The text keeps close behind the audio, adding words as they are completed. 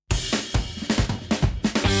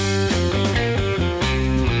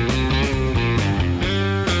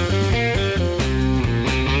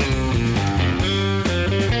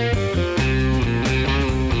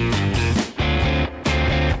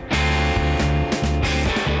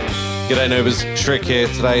G'day Noobers, Shrek here.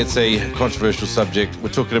 Today it's a controversial subject. We're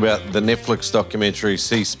talking about the Netflix documentary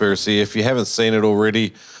Seaspiracy. If you haven't seen it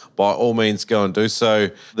already, by all means go and do so.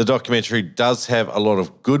 The documentary does have a lot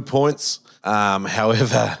of good points.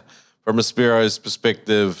 However, from a Spiro's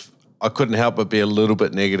perspective, I couldn't help but be a little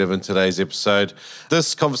bit negative in today's episode.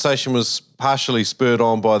 This conversation was partially spurred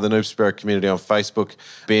on by the Noob Spiro community on Facebook.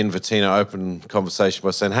 Ben Vatina opened conversation by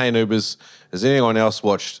saying, "Hey Noobers, has anyone else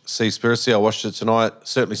watched Seaspiracy? I watched it tonight.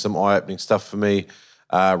 Certainly some eye-opening stuff for me.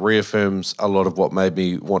 Reaffirms a lot of what made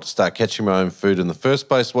me want to start catching my own food in the first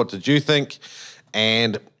place. What did you think?"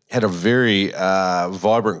 And had a very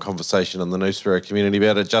vibrant conversation on the Noob Spiro community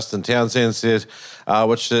about it. Justin Townsend said, "I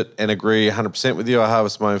watched it and agree 100% with you. I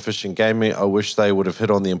harvest my own fish and game meat. I wish they would have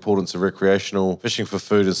hit on the importance of recreational fishing for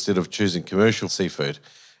food instead of choosing commercial seafood."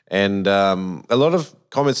 And a lot of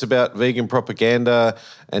comments about vegan propaganda.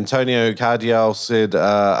 Antonio Cardial said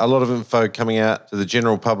a lot of info coming out to the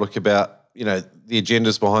general public about, you know, the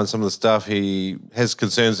agendas behind some of the stuff. He has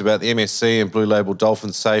concerns about the MSC and Blue Label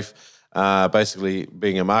Dolphin Safe basically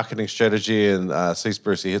being a marketing strategy, and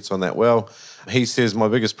Seaspiracy hits on that well. He says, "My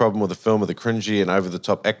biggest problem with the film are the cringy and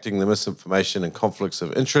over-the-top acting, the misinformation and conflicts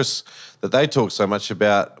of interest that they talk so much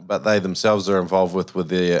about, but they themselves are involved with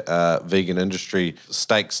their vegan industry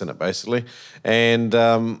stakes in it, basically." And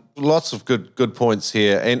lots of good points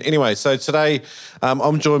here. And anyway, so today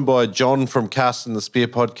I'm joined by John from Casting the Spear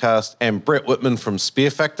podcast and Brett Whitman from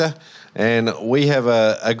Spear Factor. And we have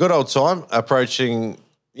a good old time approaching,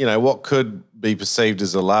 you know, what could be perceived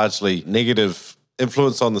as a largely negative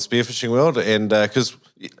influence on the spearfishing world. And because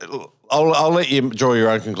I'll let you draw your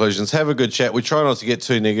own conclusions. Have a good chat. We try not to get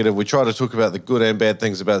too negative. We try to talk about the good and bad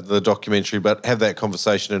things about the documentary, but have that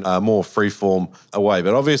conversation in a more free-form way.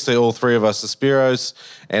 But obviously all three of us are Spiros,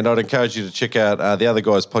 and I'd encourage you to check out the other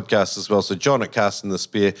guys' podcasts as well. So John at Casting the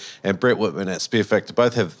Spear and Brett Whitman at Spear Factor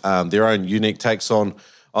both have their own unique takes on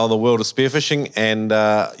the world of spearfishing, and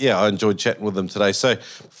I enjoyed chatting with them today. So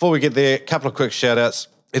before we get there, a couple of quick shout-outs.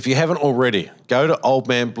 If you haven't already, go to Old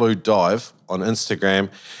Man Blue Dive on Instagram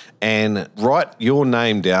and write your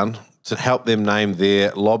name down to help them name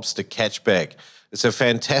their lobster catch bag. It's a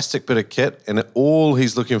fantastic bit of kit, and all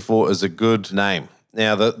he's looking for is a good name.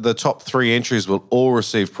 Now, the top 3 entries will all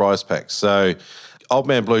receive prize packs. So Old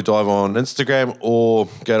Man Blue Dive on Instagram, or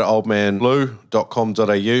go to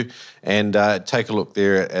oldmanblue.com.au and take a look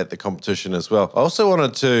there at the competition as well. I also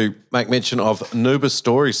wanted to make mention of Noober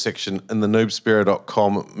Stories section in the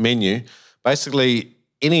noobspiro.com menu. Basically,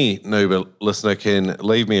 any Noober listener can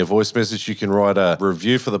leave me a voice message. You can write a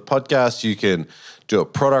review for the podcast. You can do a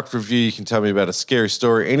product review. You can tell me about a scary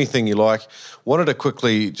story, anything you like. Wanted to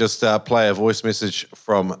quickly just play a voice message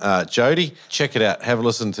from Jody. Check it out. Have a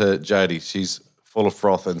listen to Jody. She's full of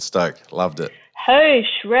froth and stoke. Loved it. Hey,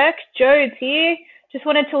 Shrek, Jodes here. Just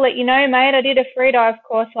wanted to let you know, mate, I did a free dive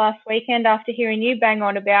course last weekend after hearing you bang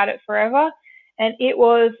on about it forever, and it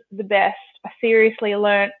was the best. I seriously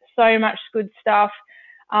learnt so much good stuff.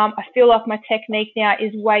 I feel like my technique now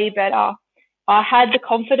is way better. I had the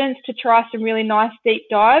confidence to try some really nice deep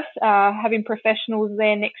dives, having professionals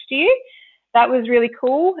there next to you. That was really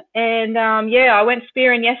cool. And I went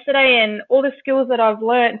spearing yesterday, and all the skills that I've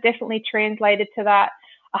learnt definitely translated to that.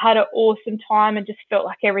 I had an awesome time and just felt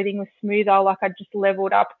like everything was smoother, like I just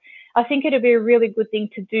leveled up. I think it'd be a really good thing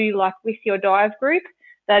to do, like with your dive group.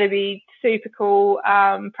 That'd be super cool.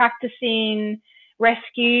 Practicing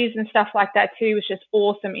rescues and stuff like that too was just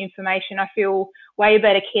awesome information. I feel way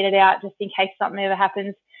better kitted out just in case something ever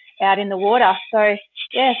happens out in the water. So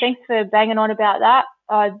yeah, thanks for banging on about that.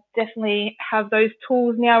 I definitely have those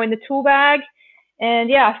tools now in the tool bag, and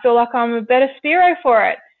yeah, I feel like I'm a better Spiro for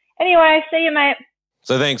it. Anyway, see you, mate.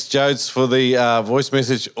 So thanks, Jodes, for the voice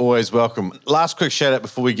message. Always welcome. Last quick shout out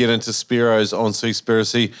before we get into Spiros on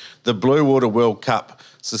Seaspiracy. The Blue Water World Cup.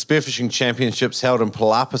 So Spearfishing Championships held in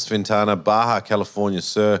Palabras Ventana, Baja California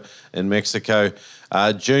Sur in Mexico,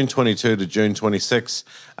 June 22 to June 26.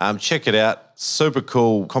 Check it out. Super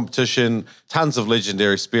cool competition. Tons of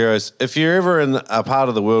legendary Spiros. If you're ever in a part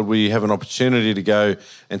of the world where you have an opportunity to go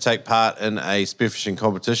and take part in a spearfishing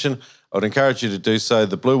competition, I would encourage you to do so.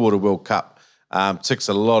 The Blue Water World Cup ticks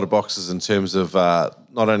a lot of boxes in terms of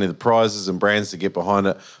not only the prizes and brands to get behind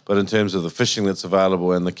it, but in terms of the fishing that's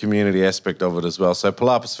available and the community aspect of it as well. So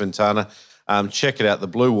Palabras Ventana, check it out, the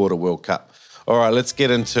Blue Water World Cup. All right, let's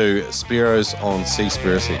get into Spiros on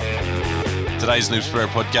Seaspiracy. Today's Noob Spiro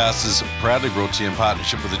podcast is proudly brought to you in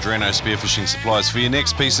partnership with Adreno Spearfishing Supplies. For your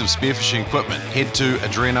next piece of spearfishing equipment, head to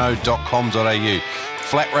adreno.com.au.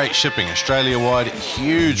 Flat rate shipping Australia-wide,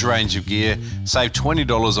 huge range of gear. Save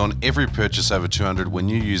 $20 on every purchase over $200 when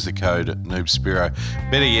you use the code NoobSpiro.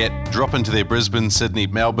 Better yet, drop into their Brisbane, Sydney,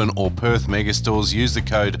 Melbourne or Perth megastores. Use the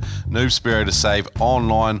code NoobSpiro to save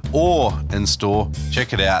online or in store.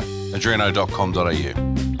 Check it out,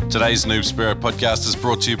 adreno.com.au. Today's Noobspiro podcast is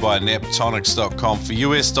brought to you by Neptonics.com. For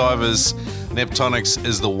US divers, Neptonics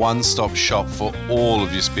is the one-stop shop for all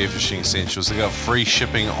of your spearfishing essentials. They got free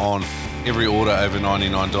shipping on every order over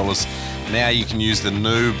 $99. Now you can use the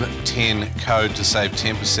Noob10 code to save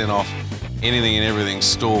 10% off anything and everything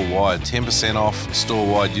store-wide. 10% off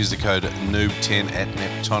store-wide. Use the code Noob10 at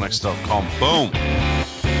Neptonics.com. Boom!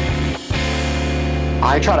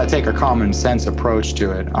 I try to take a common sense approach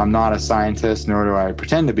to it. I'm not a scientist, nor do I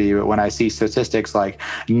pretend to be, but when I see statistics like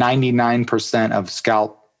 99% of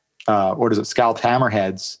scalped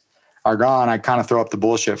hammerheads are gone, I kind of throw up the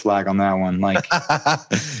bullshit flag on that one. Like,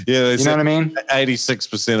 yeah, you know what I mean?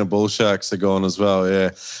 86% of bull sharks are gone as well. Yeah.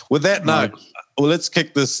 With that note, well, let's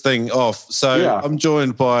kick this thing off. So yeah. I'm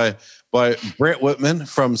joined by Brett Whitman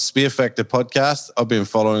from Spear Factor Podcast. I've been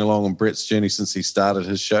following along on Brett's journey since he started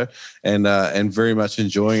his show and very much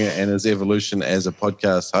enjoying it and his evolution as a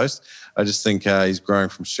podcast host. I just think he's growing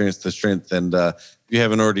from strength to strength. And if you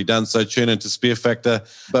haven't already done so, tune into Spear Factor.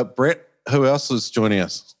 But Brett, who else is joining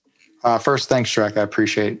us? First, thanks, Shrek. I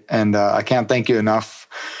appreciate it. And I can't thank you enough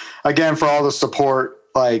again for all the support.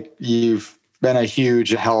 Like, you've been a huge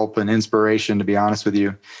help and inspiration, to be honest with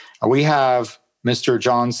you. We have Mr.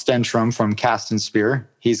 John Stenstrom from Cast and Spear.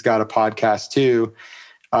 He's got a podcast too.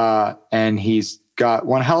 And he's got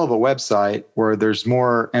one hell of a website where there's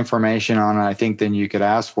more information on it, I think, than you could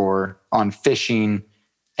ask for on fishing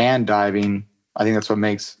and diving. I think that's what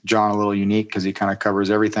makes John a little unique because he kind of covers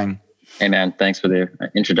everything. Hey, man, thanks for the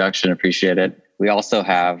introduction. Appreciate it. We also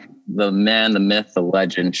have the man, the myth, the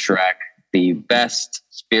legend, Shrek, the best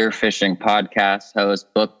spearfishing podcast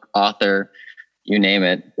host, book author, you name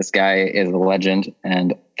it. This guy is a legend.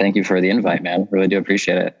 And thank you for the invite, man. Really do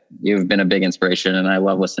appreciate it. You've been a big inspiration, and I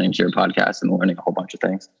love listening to your podcast and learning a whole bunch of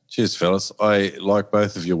things. Cheers, fellas. I like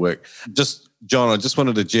both of your work. John, I just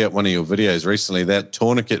wanted to check out one of your videos recently, that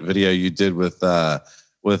tourniquet video you did with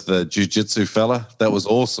the jiu-jitsu fella. That was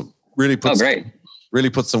awesome. Really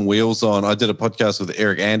put some wheels on. I did a podcast with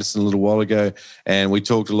Eric Anderson a little while ago, and we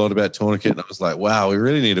talked a lot about tourniquet, and I was like, wow, we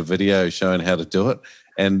really need a video showing how to do it.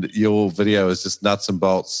 And your video is just nuts and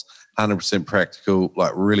bolts, 100% practical,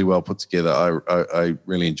 like really well put together. I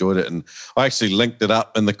really enjoyed it. And I actually linked it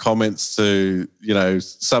up in the comments to,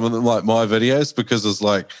 some of them, like my videos, because it's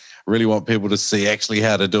like, I really want people to see actually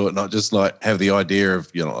how to do it, not just like have the idea of,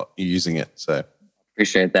 using it. So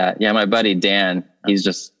appreciate that. Yeah, my buddy Dan, he's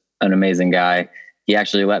just an amazing guy. He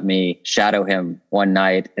actually let me shadow him one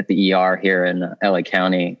night at the ER here in LA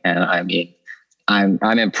County. And I mean,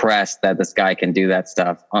 I'm impressed that this guy can do that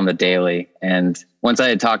stuff on the daily. And once I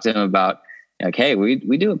had talked to him about, like, hey, we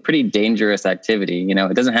do a pretty dangerous activity.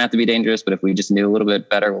 It doesn't have to be dangerous, but if we just knew a little bit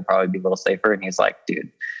better, we'll probably be a little safer. And he's like,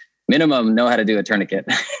 dude, minimum know how to do a tourniquet.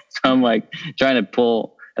 So I'm like trying to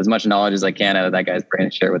pull as much knowledge as I can out of that guy's brain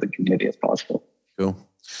and share with the community as possible. Cool.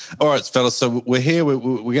 All right, fellas. So we're here. We're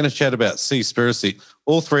going to chat about Seaspiracy.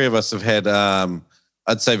 All three of us have had,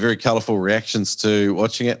 I'd say, very colourful reactions to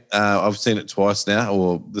watching it. I've seen it twice now,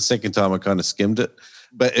 or the second time I kind of skimmed it.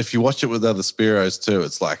 But if you watch it with other Spiros too,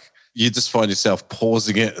 it's like you just find yourself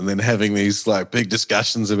pausing it and then having these like big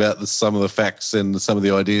discussions about some of the facts and some of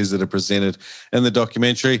the ideas that are presented in the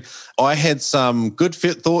documentary. I had some good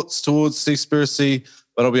fit thoughts towards Seaspiracy,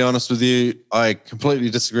 but I'll be honest with you, I completely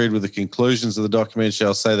disagreed with the conclusions of the documentary.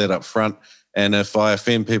 I'll say that up front. And if I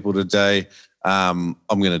offend people today, I'm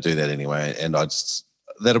going to do that anyway. And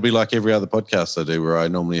that'll be like every other podcast I do where I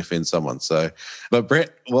normally offend someone. So, but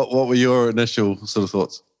Brett, what were your initial sort of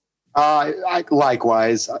thoughts?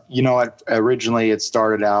 Likewise, originally it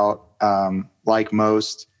started out like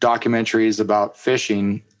most documentaries about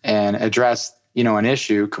fishing and addressed, an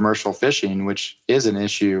issue, commercial fishing, which is an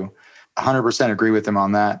issue. 100% agree with them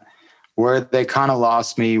on that. Where they kind of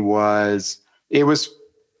lost me was it was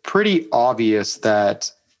pretty obvious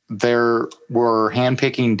that there were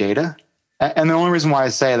handpicking data. And the only reason why I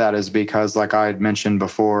say that is because, like I had mentioned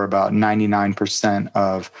before, about 99%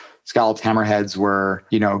 of scalloped hammerheads were,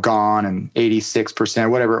 gone, and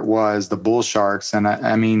 86%, whatever it was, the bull sharks. And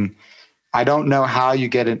I mean, I don't know how you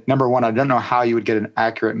get it. Number one, I don't know how you would get an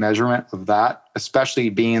accurate measurement of that, especially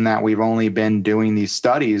being that we've only been doing these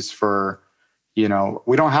studies for, we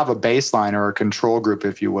don't have a baseline or a control group,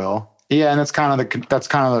 if you will. Yeah, and that's kind of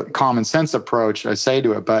the common sense approach I say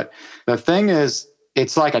to it. But the thing is,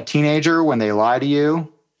 it's like a teenager when they lie to you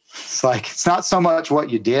It's like, it's not so much what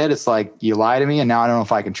you did. It's like, you lie to me and now I don't know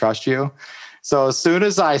if I can trust you. So as soon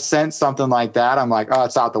as I sense something like that, I'm like, oh,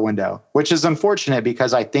 it's out the window, which is unfortunate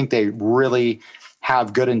because I think they really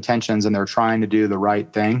have good intentions and they're trying to do the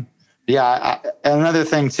right thing. Yeah. Another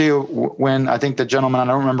thing too, when I think the gentleman, I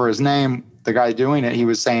don't remember his name, the guy doing it, he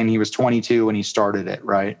was saying he was 22 when he started it.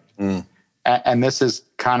 Right. Mm. And this is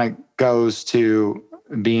kind of goes to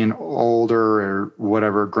being older or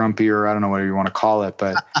whatever, grumpier, I don't know what you want to call it.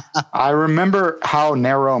 But I remember how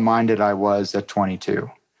narrow-minded I was at 22.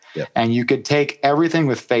 Yep. And you could take everything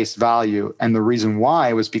with face value. And the reason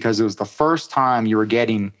why was because it was the first time you were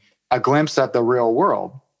getting a glimpse at the real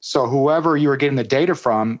world. So whoever you were getting the data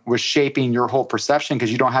from was shaping your whole perception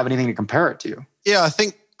because you don't have anything to compare it to. Yeah, I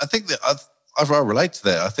think that I relate to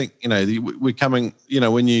that. I think, we're coming,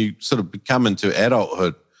 when you sort of become into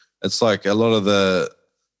adulthood, it's like a lot of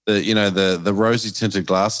the rosy tinted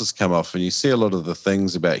glasses come off and you see a lot of the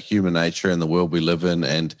things about human nature and the world we live in.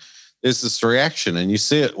 And there's this reaction and you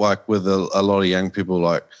see it like with a lot of young people,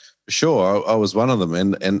 like, for sure, I was one of them.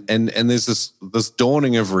 And there's this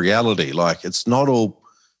dawning of reality. Like, it's not all,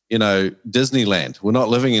 Disneyland. We're not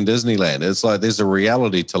living in Disneyland. It's like there's a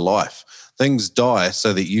reality to life. Things die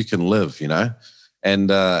so that you can live, and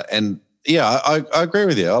yeah, I agree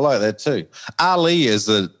with you. I like that too. Ali is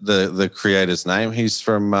the creator's name. He's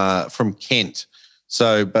from Kent.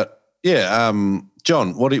 So, but yeah,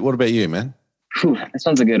 John, what about you, man? This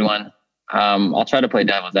one's a good one. I'll try to play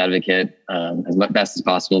devil's advocate as best as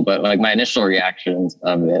possible. But like my initial reactions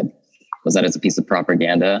of it was that it's a piece of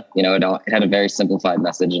propaganda. It had a very simplified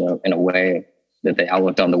message in a way that they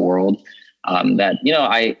outlooked on the world.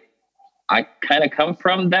 I kind of come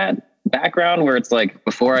from that background where it's like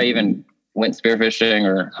before I even went spearfishing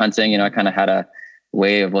or hunting, I kind of had a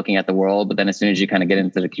way of looking at the world. But then as soon as you kind of get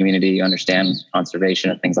into the community, you understand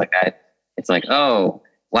conservation and things like that. It's like, oh,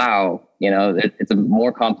 wow, it's a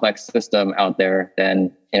more complex system out there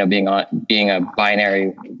than, being a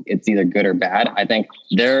binary, it's either good or bad. I think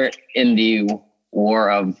they're in the war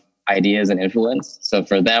of ideas and influence. So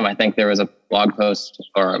for them, I think there was a blog post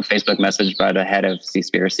or a Facebook message by the head of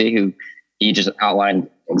Seaspiracy who he just outlined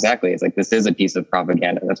exactly. It's like, this is a piece of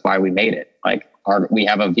propaganda. That's why we made it. Like we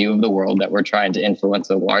have a view of the world that we're trying to influence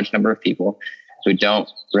a large number of people who don't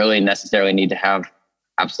really necessarily need to have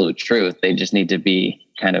absolute truth. They just need to be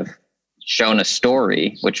kind of shown a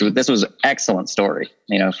story, this was an excellent story,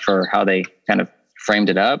 for how they kind of framed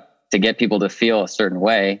it up to get people to feel a certain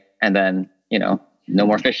way. And then, no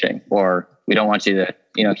more fishing, or we don't want you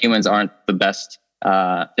to, humans aren't the best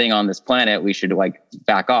thing on this planet. We should like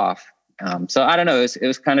back off. So I don't know. It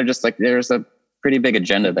was kind of just like there's a pretty big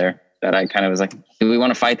agenda there that I kind of was like, do we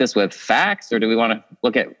want to fight this with facts or do we want to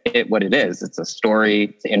look at it what it is? It's a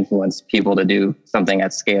story to influence people to do something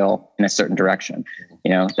at scale in a certain direction.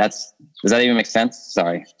 Does that even make sense?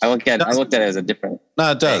 Sorry, I looked at it as a different.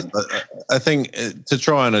 No, it does. I think to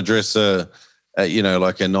try and address like a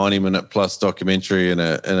 90-minute plus documentary in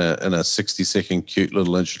a 60-second cute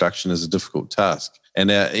little introduction is a difficult task,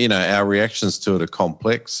 and our reactions to it are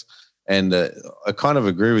complex. And I kind of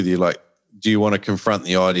agree with you. Like, do you want to confront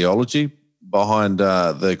the ideology behind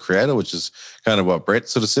the creator, which is kind of what Brett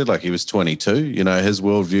sort of said? Like, he was 22. His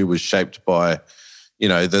worldview was shaped by,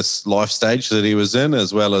 this life stage that he was in,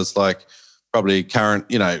 as well as like probably current,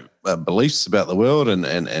 beliefs about the world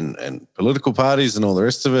and political parties and all the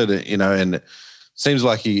rest of it. And it seems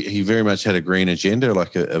like he very much had a green agenda,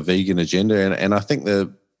 like a vegan agenda. And I think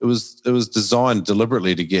that it was designed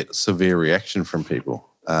deliberately to get severe reaction from people.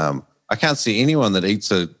 I can't see anyone that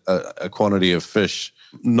eats a quantity of fish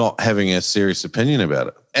not having a serious opinion about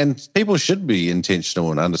it. And people should be intentional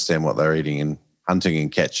and understand what they're eating and hunting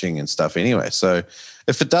and catching and stuff anyway. So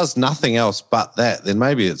if it does nothing else but that, then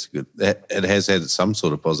maybe it's good. It has had some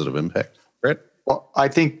sort of positive impact. Brett? Well, I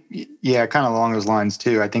think, yeah, kind of along those lines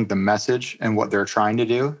too. I think the message and what they're trying to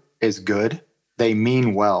do is good. They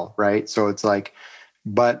mean well, right? So it's like,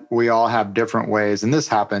 but we all have different ways. And this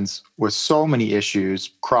happens with so many issues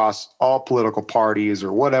across all political parties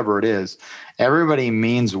or whatever it is. Everybody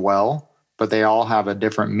means well, but they all have a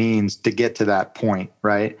different means to get to that point,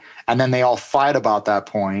 right? And then they all fight about that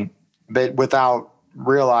point, but without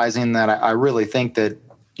realizing that I really think that,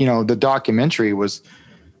 the documentary was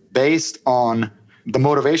based on the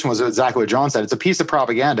motivation was exactly what John said. It's a piece of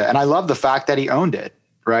propaganda. And I love the fact that he owned it,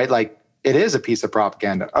 right? Like, it is a piece of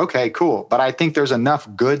propaganda. Okay, cool. But I think there's enough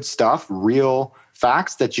good stuff, real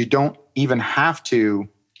facts that you don't even have to,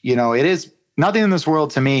 it is nothing in this world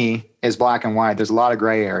to me is black and white. There's a lot of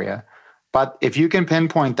gray area. But if you can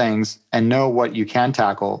pinpoint things and know what you can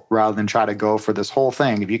tackle rather than try to go for this whole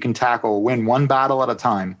thing, if you can win one battle at a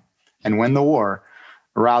time and win the war,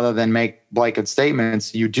 rather than make blanket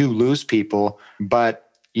statements, you do lose people. But,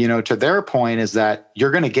 to their point is that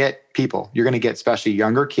you're going to get people. You're going to get especially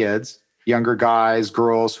younger kids, younger guys,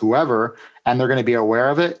 girls, whoever, and they're going to be aware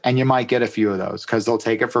of it. And you might get a few of those because they'll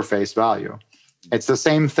take it for face value. It's the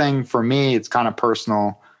same thing for me. It's kind of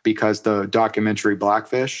personal because the documentary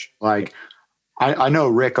Blackfish, like I know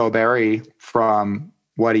Rick O'Barry from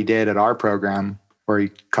what he did at our program where he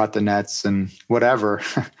cut the nets and whatever.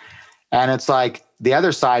 And it's like the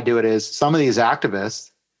other side to it is some of these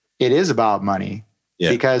activists, it is about money. Yeah.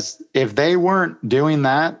 Because if they weren't doing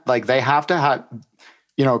that, like they have to have,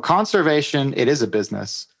 conservation, it is a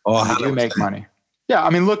business. Oh, you do make money. Yeah. I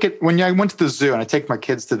mean, look at when I went to the zoo and I take my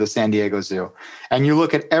kids to the San Diego Zoo and you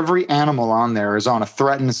look at every animal on there is on a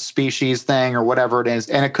threatened species thing or whatever it is.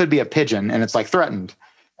 And it could be a pigeon and it's like threatened.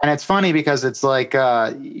 And it's funny because it's like,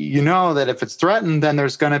 that if it's threatened, then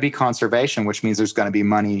there's going to be conservation, which means there's going to be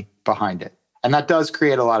money behind it. And that does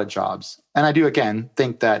create a lot of jobs. And I do, again,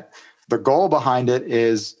 think that the goal behind it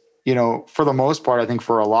is, for the most part, I think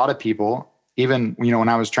for a lot of people, even, when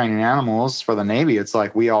I was training animals for the Navy, it's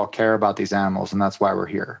like we all care about these animals and that's why we're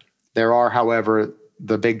here. There are, however,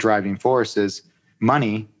 the big driving force is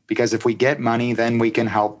money, because if we get money, then we can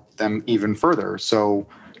help them even further. So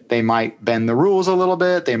they might bend the rules a little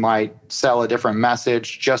bit. They might sell a different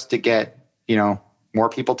message just to get, more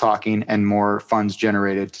people talking and more funds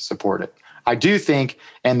generated to support it. I do think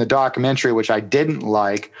in the documentary, which I didn't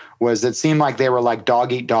like, was it seemed like they were like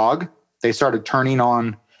dog eat dog. They started turning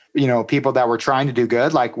on, people that were trying to do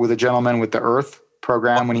good, like with a gentleman with the Earth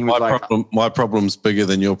program when he was my problem's bigger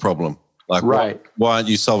than your problem. Like, right. Why aren't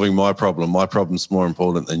you solving my problem? My problem's more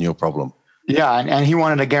important than your problem. Yeah, and he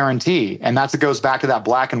wanted a guarantee. And it goes back to that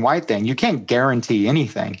black and white thing. You can't guarantee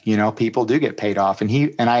anything. People do get paid off.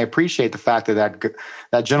 And I appreciate the fact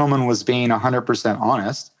that gentleman was being 100%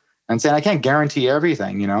 honest and saying, I can't guarantee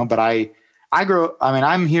everything, but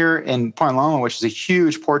I'm here in Point Loma, which is a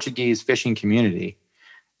huge Portuguese fishing community.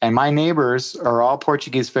 And my neighbors are all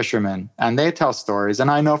Portuguese fishermen and they tell stories. And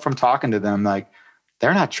I know from talking to them, like,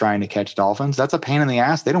 they're not trying to catch dolphins. That's a pain in the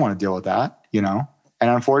ass. They don't want to deal with that, And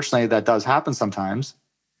unfortunately, that does happen sometimes.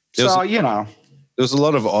 There's a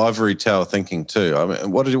lot of ivory tower thinking too. I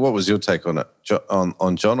mean, what was your take on it,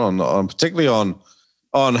 on John? On particularly on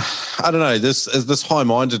I don't know, this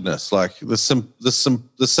high-mindedness, like the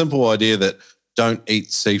simple idea that don't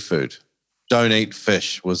eat seafood, don't eat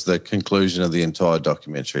fish was the conclusion of the entire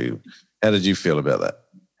documentary. How did you feel about that?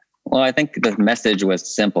 Well, I think the message was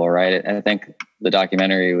simple, right? I think the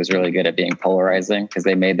documentary was really good at being polarizing because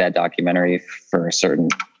they made that documentary for a certain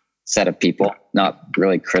set of people, not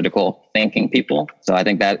really critical thinking people. So I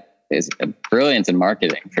think that is a brilliance in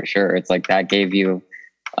marketing for sure. It's like that gave you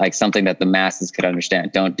like something that the masses could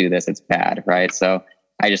understand. Don't do this, it's bad, right? So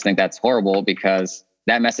I just think that's horrible because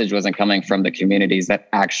that message wasn't coming from the communities that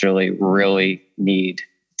actually really need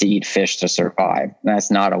to eat fish to survive. That's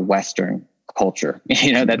not a Western culture.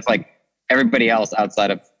 That's like everybody else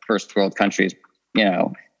outside of first world countries,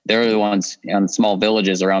 they're the ones in small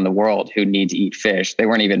villages around the world who need to eat fish. They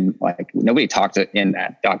weren't even like, nobody talked in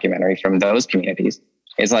that documentary from those communities.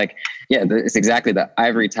 It's like, yeah, it's exactly the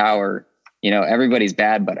ivory tower. Everybody's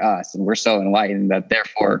bad but us. And we're so enlightened that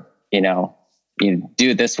therefore, you do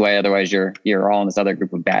it this way. Otherwise you're all in this other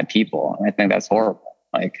group of bad people. And I think that's horrible.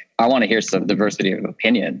 Like, I want to hear some diversity of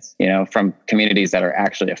opinions, from communities that are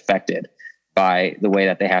actually affected by the way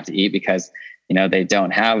that they have to eat because, they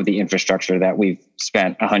don't have the infrastructure that we've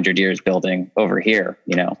spent 100 years building over here.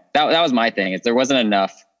 That was my thing. Is there wasn't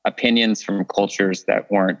enough opinions from cultures that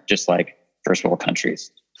weren't just like first world countries.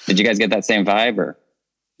 Did you guys get that same vibe or?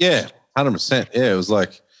 Yeah, 100%. Yeah, it was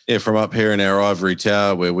like, from up here in our ivory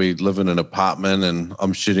tower where we live in an apartment and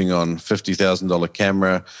I'm shooting on $50,000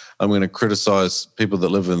 camera. I'm going to criticize people that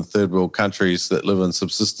live in third world countries that live in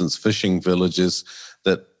subsistence fishing villages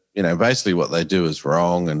that, basically what they do is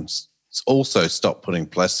wrong, and also stop putting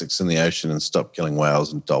plastics in the ocean and stop killing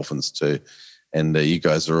whales and dolphins too. And you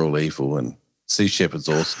guys are all evil and Sea Shepherd's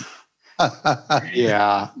awesome.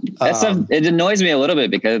 Yeah. That stuff, it annoys me a little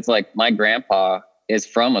bit because it's like my grandpa is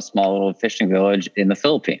from a small little fishing village in the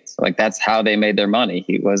Philippines. Like that's how they made their money.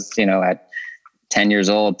 He was, at 10 years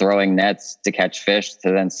old throwing nets to catch fish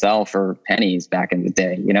to then sell for pennies back in the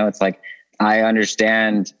day. It's like, I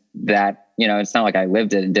understand that, it's not like I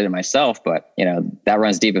lived it and did it myself, but that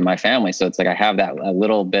runs deep in my family. So it's like, I have that a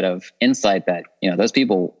little bit of insight that, those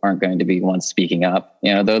people aren't going to be the ones speaking up.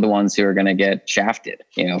 They're the ones who are going to get shafted.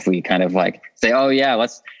 If we kind of like say, oh yeah,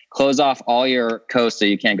 let's close off all your coast so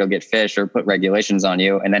you can't go get fish or put regulations on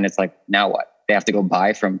you. And then it's like, now what? They have to go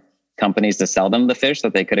buy from companies to sell them the fish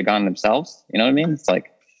that they could have gone themselves. You know what I mean? It's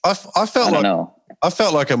like, I felt I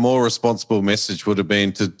felt like a more responsible message would have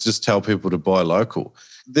been to just tell people to buy local.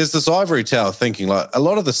 There's this ivory tower thinking, like a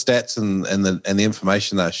lot of the stats and the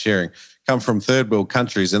information they're sharing come from third world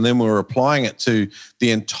countries, and then we're applying it to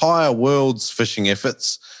the entire world's fishing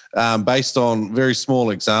efforts based on very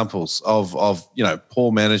small examples of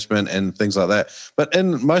poor management and things like that. But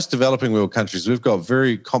in most developing world countries, we've got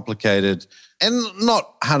very complicated and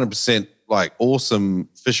not 100% like awesome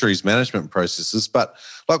fisheries management processes, but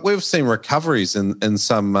like we've seen recoveries in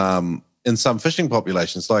some fishing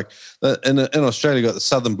populations. Like in Australia, you've got the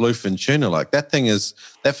southern bluefin tuna. Like that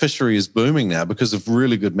fishery is booming now because of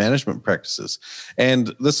really good management practices.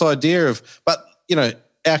 And this idea of, but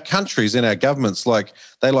our countries and our governments,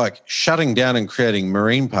 they shutting down and creating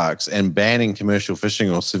marine parks and banning commercial fishing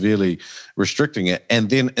or severely restricting it, and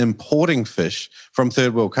then importing fish from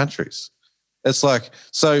third world countries. It's like,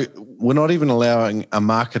 so we're not even allowing a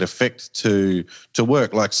market effect to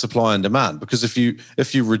work, like supply and demand, because if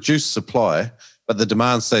you reduce supply but the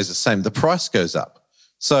demand stays the same, the price goes up.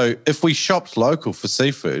 So if we shopped local for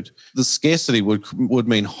seafood, the scarcity would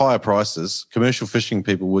mean higher prices. Commercial fishing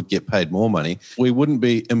people would get paid more money. We wouldn't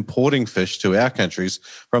be importing fish to our countries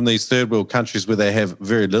from these third world countries where they have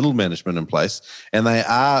very little management in place, and they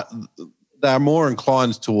are more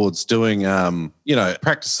inclined towards doing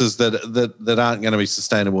practices that aren't going to be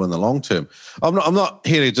sustainable in the long term. I'm not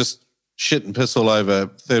here to just shit and piss all over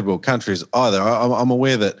third world countries either. I'm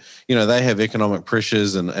aware that they have economic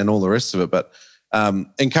pressures and all the rest of it, but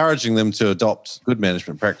encouraging them to adopt good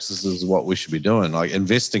management practices is what we should be doing, like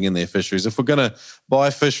investing in their fisheries. If we're going to buy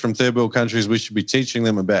fish from third world countries, we should be teaching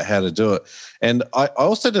them about how to do it. And I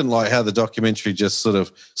also didn't like how the documentary just sort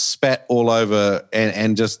of spat all over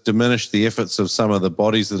and just diminished the efforts of some of the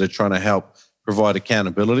bodies that are trying to help provide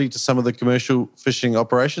accountability to some of the commercial fishing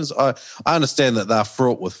operations. I understand that they're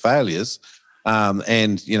fraught with failures.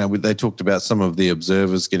 They talked about some of the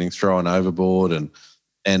observers getting thrown overboard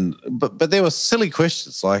but there were silly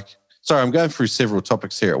questions like, sorry, I'm going through several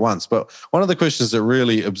topics here at once, but one of the questions that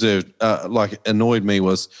really annoyed me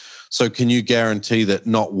was, so can you guarantee that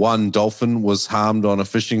not one dolphin was harmed on a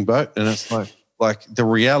fishing boat? And it's like the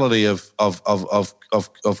reality of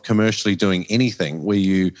commercially doing anything where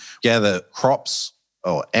you gather crops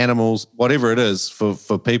or animals, whatever it is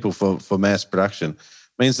for people for mass production,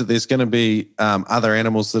 means that there's going to be other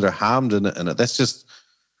animals that are harmed in it. That's just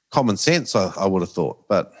common sense, I would have thought.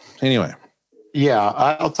 But anyway. Yeah,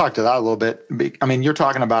 I'll talk to that a little bit. I mean, you're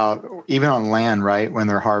talking about even on land, right? When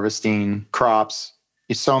they're harvesting crops,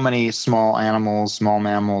 so many small animals, small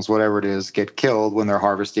mammals, whatever it is, get killed when they're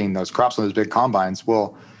harvesting those crops on those big combines.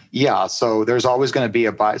 Well, yeah, so there's always going to be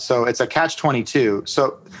so it's a catch-22.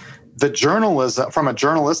 So the journalism, from a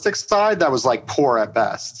journalistic side, that was like poor at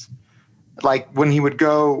best. Like when he would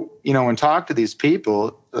go, and talk to these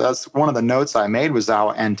people, that's one of the notes I made was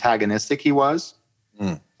how antagonistic he was.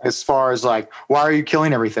 As far as like, why are you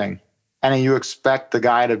killing everything? And then you expect the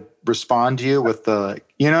guy to respond to you with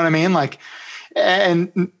you know what I mean? Like,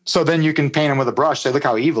 and so then you can paint him with a brush, say, look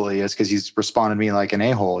how evil he is because he's responded to me like an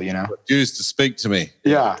a-hole, Refused to speak to me.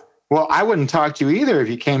 Yeah. Well, I wouldn't talk to you either if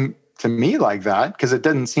you came to me like that, because it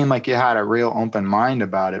didn't seem like you had a real open mind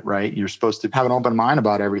about it, right? You're supposed to have an open mind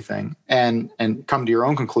about everything and come to your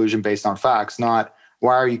own conclusion based on facts, not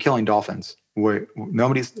why are you killing dolphins?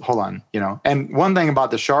 Hold on, And one thing about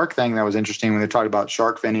the shark thing that was interesting when they talked about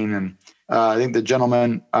shark finning, and I think the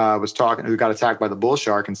gentleman was talking who got attacked by the bull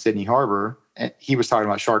shark in Sydney Harbor. He was talking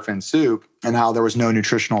about shark fin soup and how there was no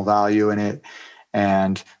nutritional value in it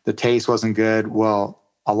and the taste wasn't good. Well,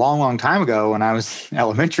 a long, long time ago when I was in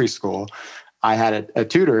elementary school, I had a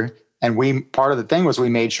tutor, and part of the thing was we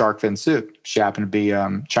made shark fin soup. She happened to be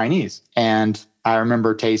Chinese. And I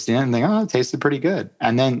remember tasting it and thinking, it tasted pretty good.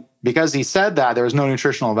 And then because he said that there was no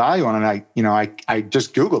nutritional value on it, I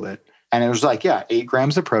just Googled it. And it was 8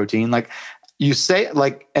 grams of protein. Like you say,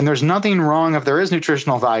 and there's nothing wrong if there is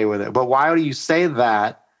nutritional value with it. But why do you say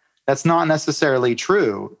that? That's not necessarily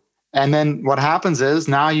true. And then what happens is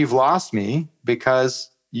now you've lost me because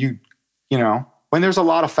when there's a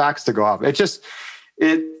lot of facts to go off,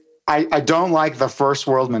 I don't like the first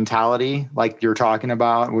world mentality like you're talking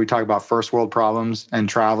about. We talk about first world problems and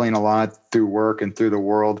traveling a lot through work and through the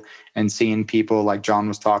world and seeing people like John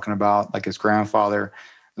was talking about, like his grandfather,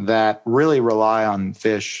 that really rely on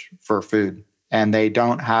fish for food. And they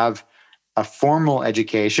don't have a formal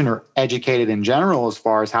education or educated in general as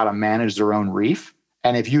far as how to manage their own reef.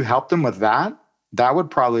 And if you help them with that, that would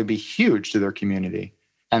probably be huge to their community.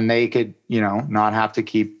 And they could, not have to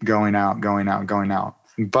keep going out.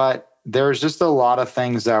 But there's just a lot of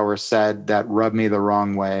things that were said that rubbed me the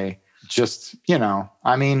wrong way. Just,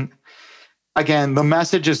 again, the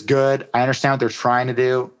message is good. I understand what they're trying to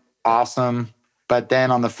do. Awesome. But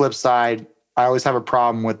then on the flip side, I always have a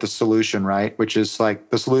problem with the solution, right? Which is like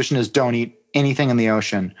the solution is don't eat anything in the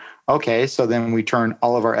ocean. Okay, so then we turn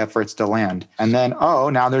all of our efforts to land. And then,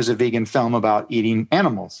 now there's a vegan film about eating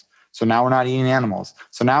animals. So now we're not eating animals.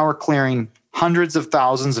 So now we're clearing hundreds of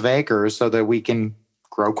thousands of acres so that we can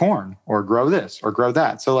grow corn or grow this or grow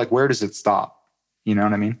that. So like, where does it stop? You know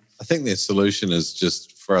what I mean? I think their solution is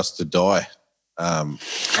just for us to die. When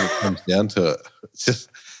it comes down to it. It's just,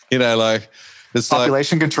 it's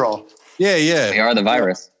population control. Yeah. We are the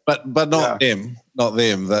virus. But not them. Not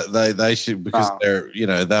them. They should, because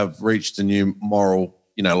they've reached a new moral,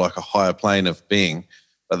 like a higher plane of being.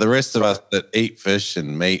 But the rest of us that eat fish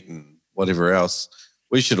and meat and whatever else,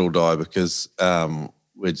 we should all die because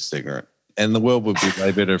we're just ignorant. And the world would be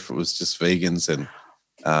way better if it was just vegans. And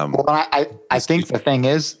I think the thing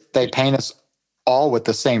is they paint us all with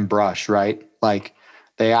the same brush, right? Like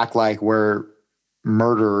they act like we're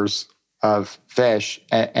murderers of fish.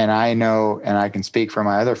 And I know, and I can speak for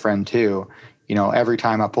my other friend too, every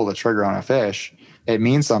time I pull the trigger on a fish, it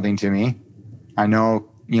means something to me. I know,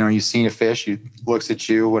 you've seen a fish, it looks at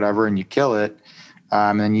you, whatever, and you kill it.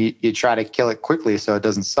 And you try to kill it quickly so it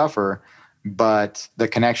doesn't suffer. But the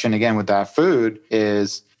connection again with that food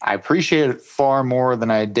is I appreciate it far more than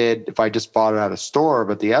I did if I just bought it at a store.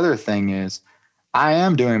 But the other thing is I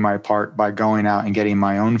am doing my part by going out and getting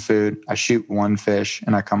my own food. I shoot one fish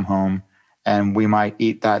and I come home and we might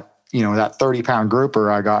eat that, that 30-pound grouper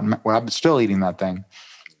I got. Well, I'm still eating that thing.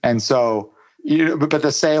 And so, but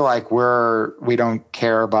to say like we don't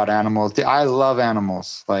care about animals. I love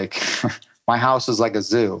animals. Like my house is like a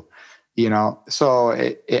zoo. So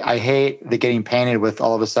I hate the getting painted with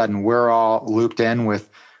all of a sudden we're all looped in with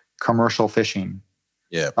commercial fishing,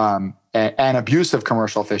 and abusive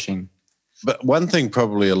commercial fishing. But one thing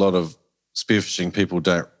probably a lot of spearfishing people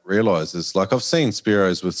don't realize is like I've seen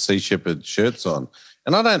Spearos with Sea Shepherd shirts on,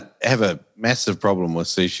 and I don't have a massive problem with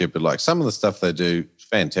Sea Shepherd. Like some of the stuff they do,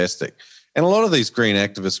 fantastic. And a lot of these green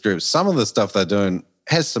activist groups, some of the stuff they're doing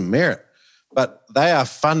has some merit, but they are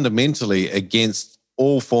fundamentally against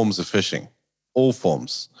all forms of fishing, all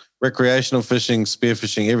forms, recreational fishing,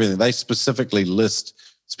 spearfishing, everything. They specifically list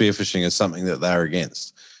spearfishing as something that they're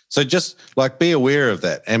against. So just like be aware of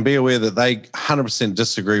that and be aware that they 100%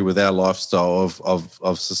 disagree with our lifestyle of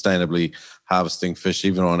sustainably harvesting fish,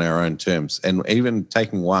 even on our own terms. And even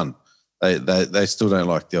taking one, they still don't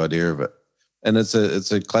like the idea of it. And it's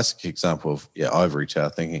a classic example of ivory tower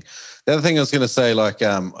thinking. The other thing I was going to say,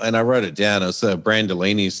 and I wrote it down, it's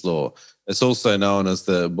Brandolini's law. It's also known as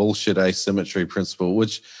the bullshit asymmetry principle,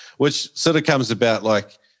 which sort of comes about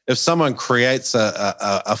like if someone creates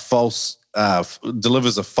a false,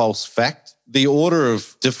 delivers a false fact, the order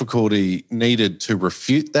of difficulty needed to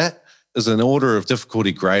refute that is an order of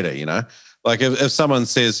difficulty greater, Like if someone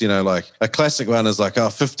says, like a classic one is like,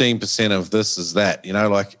 15% of this is that,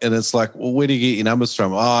 and it's like, well, where do you get your numbers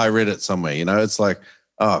from? Oh, I read it somewhere, It's like,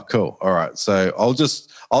 oh, cool. All right. So I'll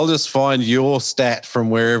just find your stat from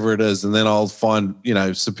wherever it is, and then I'll find,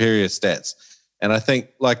 superior stats. And I think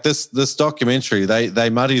like this documentary, they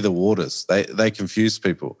muddy the waters. They confuse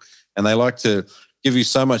people, and they like to give you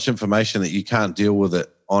so much information that you can't deal with it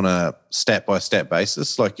on a stat-by-stat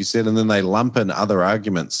basis, like you said, and then they lump in other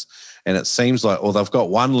arguments. And it seems like, they've got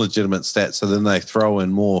one legitimate stat, so then they throw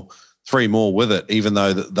in three more with it, even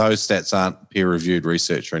though those stats aren't peer-reviewed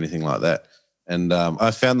research or anything like that. And I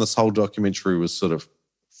found this whole documentary was sort of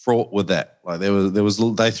fraught with that. Like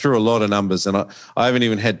they threw a lot of numbers, and I haven't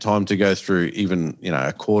even had time to go through even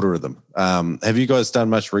a quarter of them. Have you guys done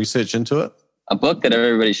much research into it? A book that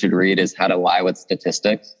everybody should read is How to Lie with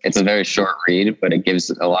Statistics. It's a very short read, but it gives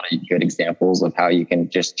a lot of good examples of how you can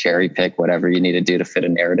just cherry pick whatever you need to do to fit a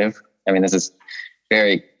narrative. I mean, this is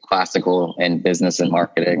very classical in business and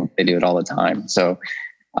marketing. They do it all the time. So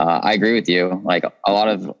I agree with you. Like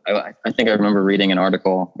I think I remember reading an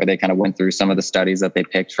article where they kind of went through some of the studies that they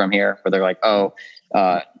picked from here, where they're like,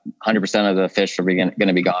 100% of the fish are going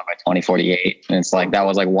to be gone by 2048. And it's like, that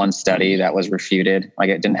was like one study that was refuted. Like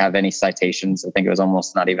it didn't have any citations. I think it was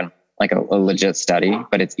almost not even like a legit study,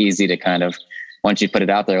 but it's easy to kind of, once you put it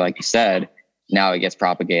out there, like you said, now it gets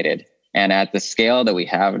propagated. And at the scale that we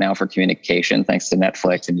have now for communication, thanks to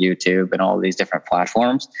Netflix and YouTube and all of these different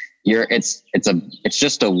platforms, it's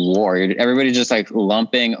just a war. Everybody's just like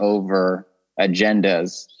lumping over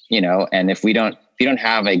agendas, and if you don't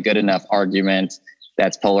have a good enough argument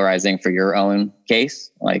that's polarizing for your own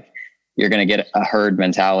case, like you're going to get a herd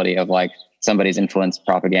mentality of like somebody's influenced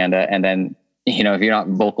propaganda. And then, if you're not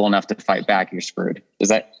vocal enough to fight back, you're screwed. Does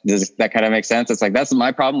that kind of make sense? It's like, that's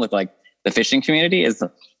my problem with like the fishing community is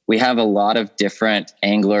we have a lot of different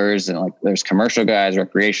anglers, and like there's commercial guys,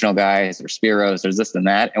 recreational guys, there's Spiros, there's this and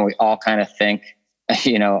that. And we all kind of think,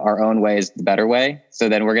 our own way is the better way. So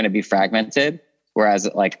then we're going to be fragmented. Whereas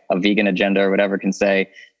like a vegan agenda or whatever can say,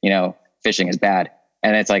 fishing is bad.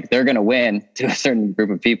 And it's like, they're going to win to a certain group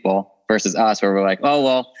of people versus us where we're like, oh,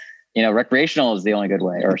 well, recreational is the only good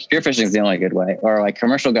way, or spearfishing is the only good way, or like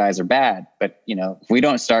commercial guys are bad. But, if we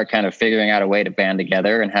don't start kind of figuring out a way to band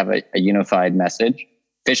together and have a unified message,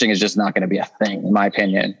 fishing is just not going to be a thing, in my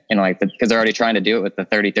opinion. Because they're already trying to do it with the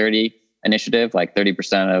 30-30 initiative, like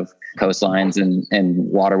 30% of coastlines and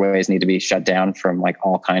waterways need to be shut down from like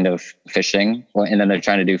all kind of fishing. And then they're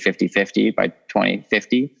trying to do 50-50 by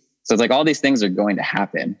 2050. So it's like all these things are going to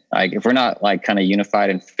happen. Like if we're not like kind of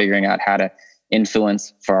unified and figuring out how to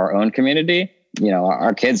influence for our own community,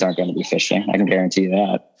 our kids aren't going to be fishing. I can guarantee you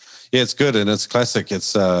that. Yeah, it's good. And it's classic. It's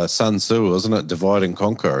Sun Tzu, isn't it? Divide and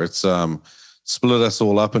conquer. It's split us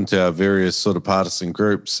all up into our various sort of partisan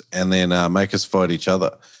groups and then make us fight each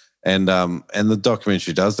other. And the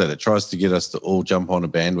documentary does that. It tries to get us to all jump on a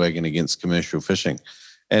bandwagon against commercial fishing.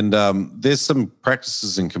 And there's some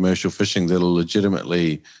practices in commercial fishing that are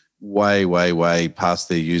legitimately way, way, way past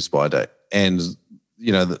their use-by date. And,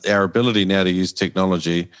 our ability now to use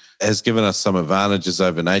technology has given us some advantages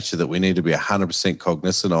over nature that we need to be 100%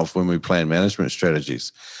 cognizant of when we plan management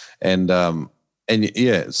strategies. And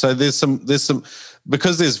yeah, so there's some,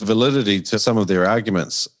 because there's validity to some of their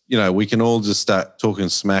arguments, we can all just start talking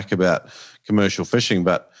smack about commercial fishing,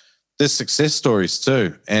 but there's success stories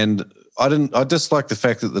too. And I dislike the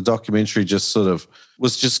fact that the documentary just sort of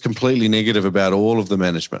was just completely negative about all of the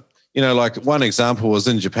management. Like one example was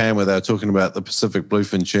in Japan where they were talking about the Pacific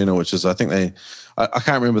bluefin tuna, which is, I think I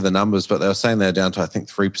can't remember the numbers, but they were saying they're down to, I think,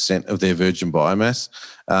 3% of their virgin biomass.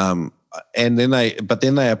 And then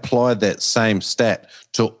they applied that same stat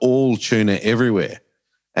to all tuna everywhere.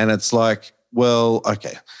 And it's like, well,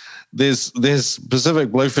 okay, there's Pacific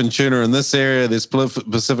bluefin tuna in this area, there's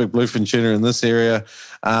Pacific bluefin tuna in this area.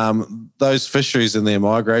 Those fisheries and their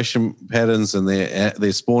migration patterns and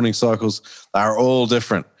their spawning cycles are all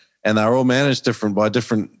different, and they're all managed different by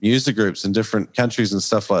different user groups in different countries and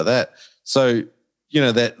stuff like that. So,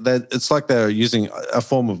 that it's like they're using a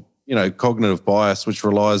form of, cognitive bias, which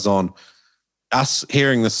relies on us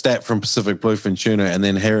hearing the stat from Pacific bluefin tuna and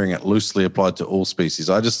then hearing it loosely applied to all species.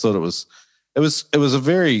 I just thought it was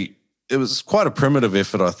quite a primitive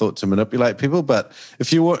effort, I thought, to manipulate people. But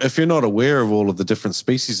if you're not aware of all of the different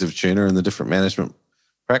species of tuna and the different management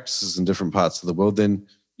practices in different parts of the world, then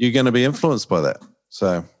you're going to be influenced by that.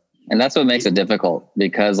 So, and that's what makes it difficult,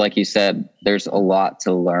 because like you said, there's a lot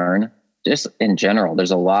to learn. Just in general,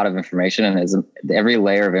 there's a lot of information, and every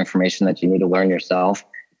layer of information that you need to learn yourself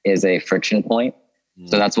is a friction point.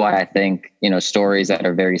 So that's why I think, stories that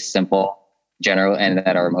are very simple, general, and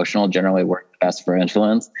that are emotional generally work best for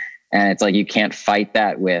influence. And it's like, you can't fight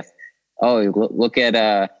that with, look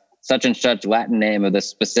at such and such Latin name of the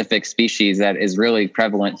specific species that is really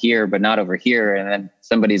prevalent here, but not over here. And then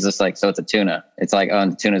somebody's just like, so it's a tuna. It's like,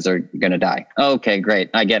 oh, the tunas are going to die. Okay,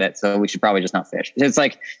 great. I get it. So we should probably just not fish. It's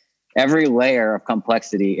like every layer of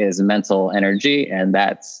complexity is mental energy. And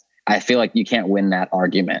I feel like you can't win that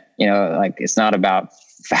argument. Like it's not about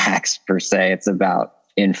facts per se. It's about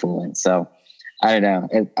influence. So I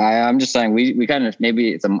don't know. I'm just saying we kind of,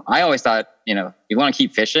 maybe I always thought, you want to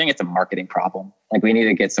keep fishing, it's a marketing problem. Like we need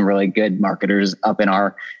to get some really good marketers up in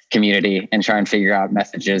our community and try and figure out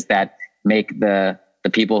messages that make the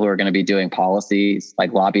people who are going to be doing policies,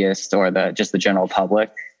 like lobbyists or just the general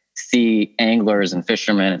public, see anglers and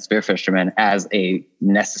fishermen and spear fishermen as a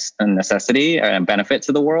necessity and a benefit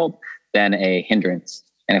to the world than a hindrance.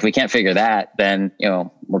 And if we can't figure that, then,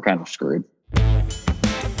 we're kind of screwed.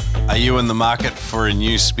 Are you in the market for a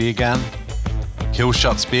new spear gun?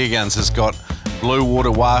 Killshot Spear Guns has got blue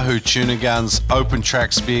water wahoo tuna guns, open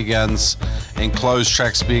track spear guns, enclosed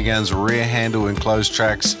track spear guns, rear handle enclosed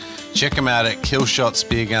tracks. Check them out at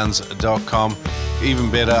killshotspearguns.com.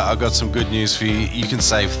 Even better, I've got some good news for you. You can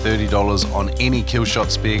save $30 on any Killshot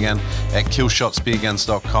spear gun at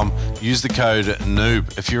killshotspearguns.com. Use the code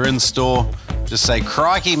NOOB. If you're in store, just say,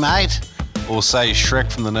 crikey, mate, or say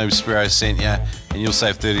Shrek from the Noob Spiro sent you, and you'll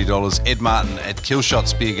save $30. Ed Martin at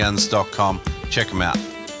killshotspearguns.com. Check them out.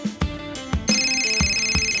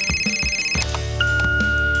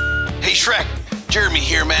 Hey Shrek, Jeremy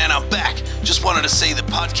here, man. I'm back. Just wanted to say the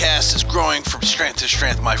podcast is growing from strength to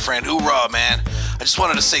strength, my friend. Hoorah, man. I just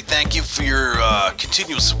wanted to say thank you for your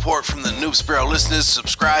continual support from the Noob Spiro listeners,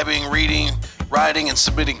 subscribing, reading, writing, and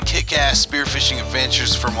submitting kick-ass spearfishing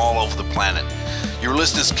adventures from all over the planet. Your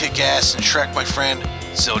listeners kick ass, and Shrek, my friend,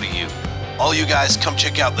 so do you. All you guys, come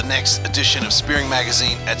check out the next edition of Spearing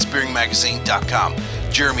Magazine at spearingmagazine.com.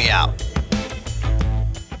 Jeremy out.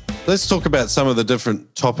 Let's talk about some of the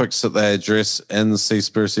different topics that they address in the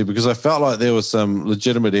Seaspiracy, because I felt like there were some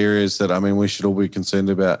legitimate areas that, I mean, we should all be concerned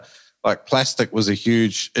about. Like plastic was a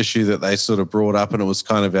huge issue that they sort of brought up, and it was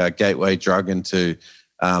kind of our gateway drug into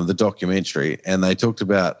the documentary. And they talked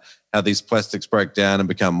about how these plastics break down and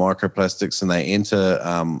become microplastics, and they enter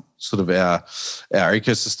sort of our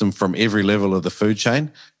ecosystem from every level of the food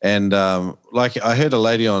chain. And like I heard a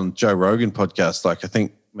lady on Joe Rogan podcast, like I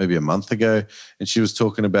think maybe a month ago, and she was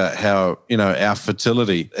talking about how, you know, our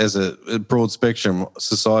fertility as a broad spectrum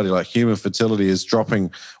society, like human fertility is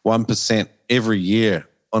dropping 1% every year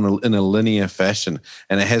in a linear fashion,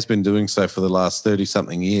 and it has been doing so for the last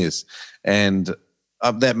 30-something years. And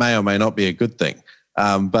that may or may not be a good thing.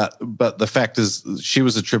 But the fact is, she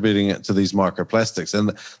was attributing it to these microplastics,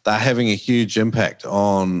 and they're having a huge impact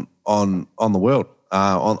on the world,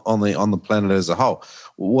 on the planet as a whole.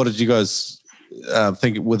 What did you guys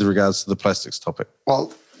think with regards to the plastics topic?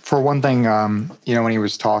 Well, for one thing, you know, when he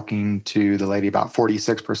was talking to the lady about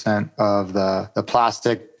 46% of the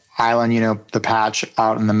plastic island, you know, the patch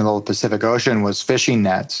out in the middle of the Pacific Ocean was fishing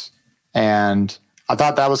nets. And I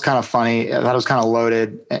thought that was kind of funny. I thought it was kind of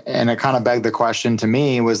loaded. And it kind of begged the question to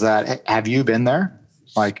me was that, have you been there?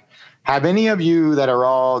 Like, have any of you that are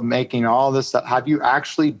all making all this stuff, have you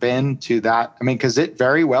actually been to that? I mean, because it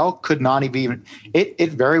very well could not even,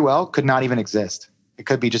 it very well could not even exist. It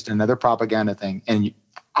could be just another propaganda thing. And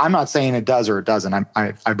I'm not saying it does or it doesn't.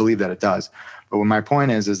 I believe that it does. But what my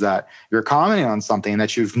point is that you're commenting on something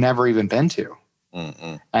that you've never even been to.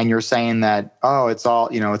 Mm-mm. And you're saying that, oh, it's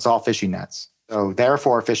all fishing nets. So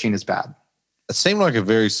therefore fishing is bad. It seemed like a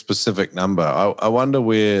very specific number. I wonder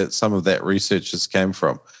where some of that research has came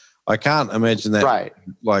from. I can't imagine that right.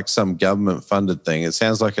 Like some government funded thing. It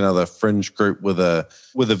sounds like another fringe group with a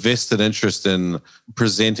vested interest in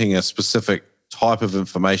presenting a specific type of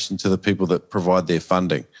information to the people that provide their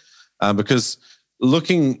funding. Because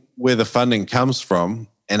looking where the funding comes from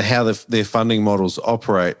and how their funding models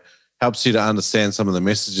operate helps you to understand some of the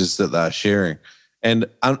messages that they're sharing. And,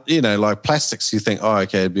 you know, like plastics, you think, oh,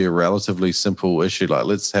 okay, it'd be a relatively simple issue. Like,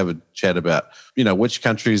 let's have a chat about, you know, which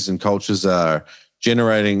countries and cultures are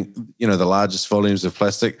generating, you know, the largest volumes of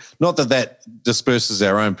plastic. Not that disperses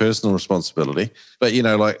our own personal responsibility, but, you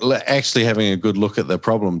know, like actually having a good look at the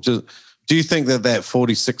problem. Do you think that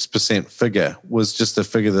 46% figure was just a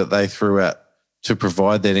figure that they threw out to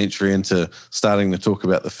provide that entry into starting to talk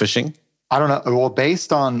about the fishing? I don't know. Well,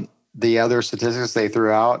 based on the other statistics they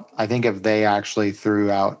threw out, I think if they actually threw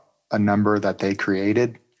out a number that they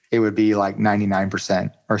created, it would be like 99%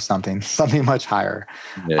 or something much higher.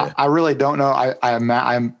 Yeah. I really don't know. I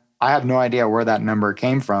have no idea where that number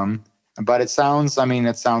came from, but it sounds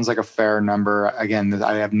like a fair number. Again,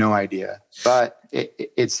 I have no idea, but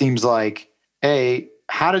it seems like,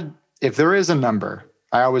 if there is a number,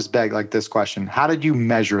 I always beg like this question, how did you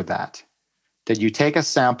measure that? Did you take a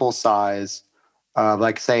sample size of,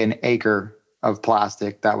 like, say, an acre of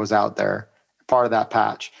plastic that was out there, part of that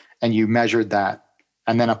patch, and you measured that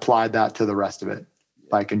and then applied that to the rest of it,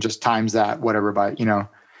 like, and just times that whatever by, you know?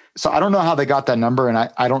 So I don't know how they got that number, and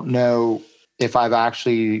I don't know if I've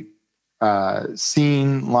actually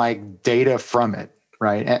seen like data from it,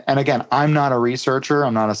 right? And again, I'm not a researcher,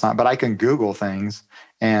 I'm not a scientist, but I can Google things,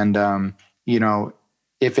 and you know,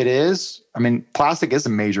 if it is, I mean, plastic is a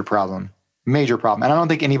major problem, and I don't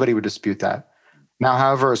think anybody would dispute that. Now,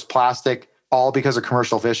 however, is plastic all because of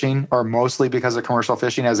commercial fishing, or mostly because of commercial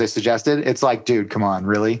fishing, as they suggested? It's like, dude, come on,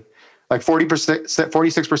 really? Like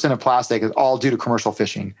 46% of plastic is all due to commercial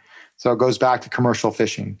fishing. So it goes back to commercial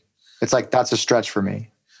fishing. It's like, that's a stretch for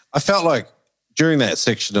me. I felt like during that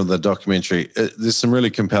section of the documentary, there's some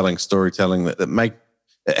really compelling storytelling that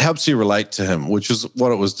it helps you relate to him, which is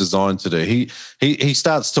what it was designed to do. He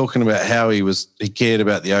starts talking about how he cared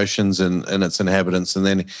about the oceans and its inhabitants, and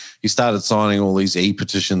then he started signing all these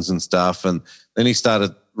e-petitions and stuff, and then he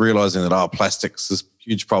started realizing that plastic's this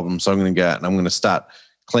huge problem, so I'm going to go out and I'm going to start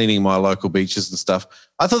cleaning my local beaches and stuff.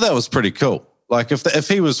 I thought that was pretty cool. Like if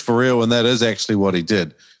he was for real and that is actually what he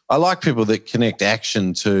did, I like people that connect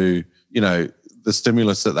action to, you know, the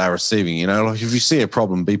stimulus that they're receiving. You know, like if you see a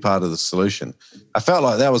problem, be part of the solution. I felt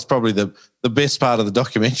like that was probably the best part of the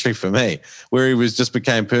documentary for me, where he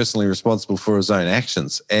became personally responsible for his own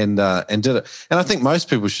actions and did it. And I think most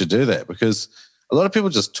people should do that, because a lot of people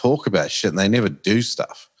just talk about shit and they never do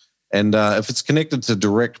stuff. And if it's connected to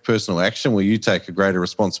direct personal action where you take a greater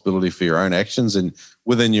responsibility for your own actions and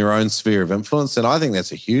within your own sphere of influence, then I think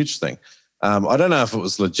that's a huge thing. I don't know if it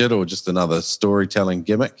was legit or just another storytelling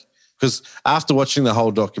gimmick. Because after watching the whole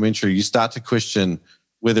documentary, you start to question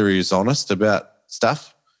whether he's honest about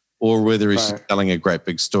stuff or whether he's telling a great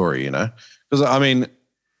big story, Because, I mean,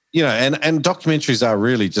 and documentaries are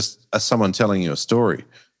really just someone telling you a story.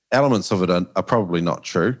 Elements of it are probably not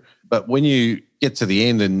true. But when you get to the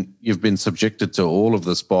end and you've been subjected to all of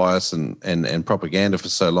this bias and propaganda for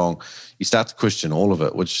so long, you start to question all of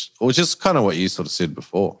it, which is kind of what you sort of said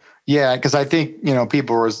before. Yeah, because I think,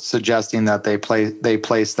 people were suggesting that they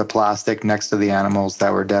placed the plastic next to the animals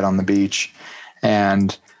that were dead on the beach,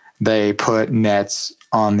 and they put nets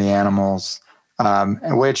on the animals,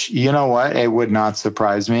 which, you know what, it would not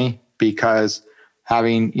surprise me, because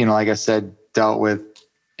having, like I said, dealt with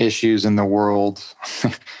issues in the world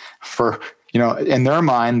for, in their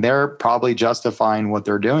mind, they're probably justifying what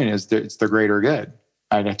they're doing is it's the greater good.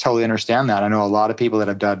 I totally understand that. I know a lot of people that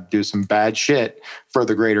have done do some bad shit for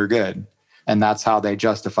the greater good, and that's how they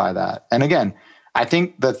justify that. And again, I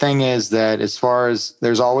think the thing is that as far as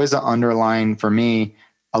there's always an underlying, for me,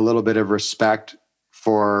 a little bit of respect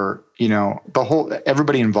for,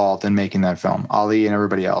 everybody involved in making that film, Ali and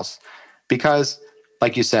everybody else, because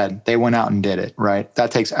like you said, they went out and did it, right?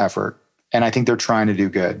 That takes effort. And I think they're trying to do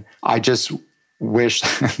good. I just wish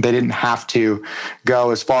they didn't have to go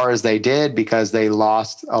as far as they did, because they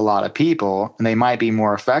lost a lot of people, and they might be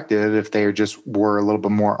more effective if they just were a little bit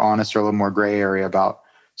more honest or a little more gray area about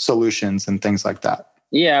solutions and things like that.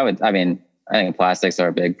 Yeah, I think plastics are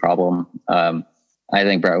a big problem. I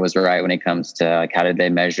think Brett was right when it comes to how did they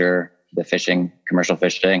measure the fishing, commercial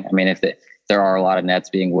fishing. I mean, if there are a lot of nets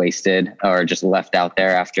being wasted or just left out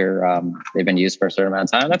there after they've been used for a certain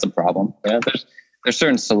amount of time, that's a problem. There's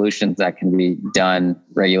certain solutions that can be done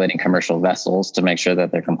regulating commercial vessels to make sure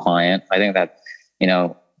that they're compliant. I think that, I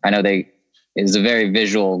know it's a very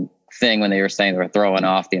visual thing when they were saying they were throwing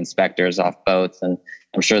off the inspectors off boats, and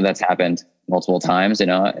I'm sure that's happened multiple times.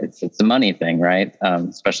 It's a money thing, right?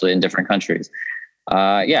 Especially in different countries.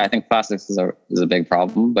 I think plastics is a big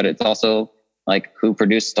problem, but it's also like who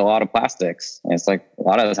produced a lot of plastics. And it's like a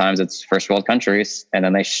lot of the times it's first world countries, and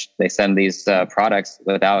then they send these products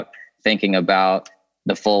without thinking about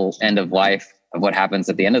the full end of life of what happens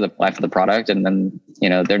at the end of the life of the product. And then,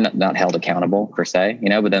 they're not held accountable per se,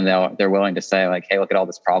 but then they're willing to say like, hey, look at all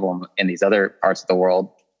this problem in these other parts of the world,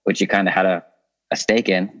 which you kind of had a stake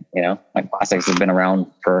in, like plastics have been around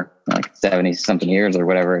for like 70 something years or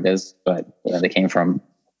whatever it is. But they came from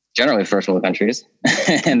generally first world countries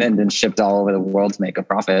and then shipped all over the world to make a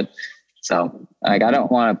profit. So like, I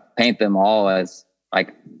don't want to paint them all as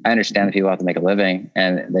like, I understand that people have to make a living,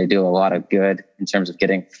 and they do a lot of good in terms of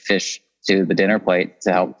getting fish to the dinner plate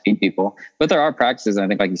to help feed people. But there are practices, and I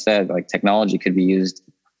think, like you said, like technology could be used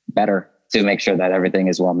better to make sure that everything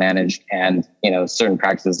is well managed. And, certain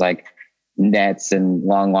practices like nets and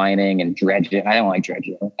long lining and dredging. I don't like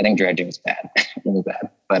dredging. I think dredging is bad, really bad.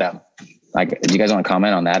 But do you guys want to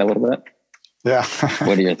comment on that a little bit? Yeah.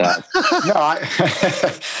 What are your thoughts? No,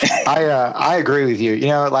 I agree with you.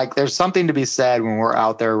 Like there's something to be said when we're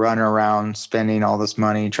out there running around spending all this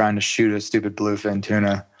money trying to shoot a stupid bluefin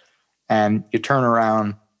tuna, and you turn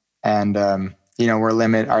around and our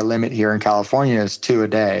limit here in California is 2 a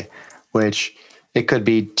day, which it could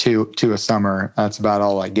be two a summer. That's about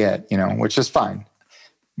all I get, which is fine.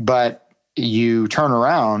 But you turn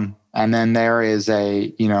around and then there is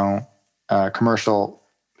a commercial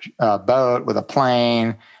boat with a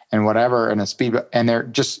plane and whatever, and a speedboat, and they're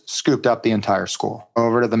just scooped up the entire school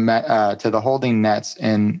over to the holding nets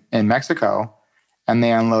in Mexico, and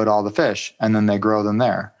they unload all the fish and then they grow them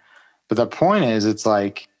there. But the point is, it's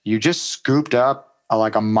like you just scooped up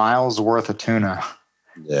like a mile's worth of tuna,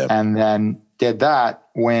 and then did that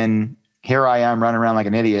when here I am running around like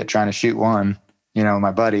an idiot trying to shoot one,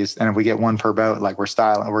 my buddies, and if we get one per boat, like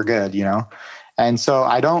we're good, And so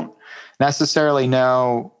I don't necessarily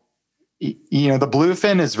know, the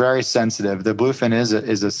bluefin is very sensitive. The bluefin is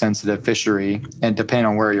a sensitive fishery, and depending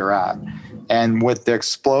on where you're at. And with the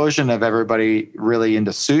explosion of everybody really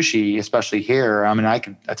into sushi, especially here, I mean, I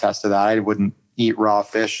could attest to that. I wouldn't eat raw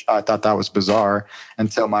fish. I thought that was bizarre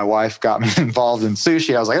until my wife got me involved in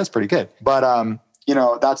sushi. I was like, that's pretty good. But,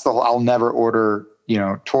 that's the whole, I'll never order,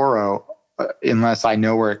 toro unless I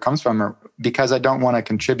know where it comes from, or because I don't want to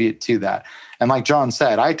contribute to that. And like John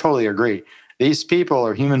said, I totally agree. These people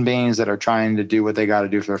are human beings that are trying to do what they got to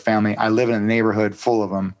do for their family. I live in a neighborhood full of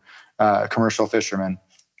them, commercial fishermen,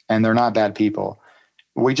 and they're not bad people.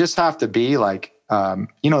 We just have to be like,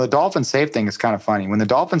 the dolphin safe thing is kind of funny. When the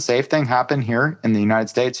dolphin safe thing happened here in the United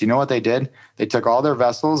States, you know what they did? They took all their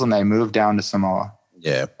vessels and they moved down to Samoa.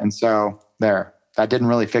 Yeah. And so that didn't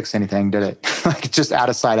really fix anything, did it? Like just out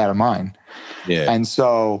of sight, out of mind. Yeah. And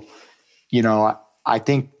so, I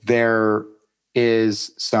think there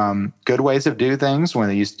is some good ways of doing things when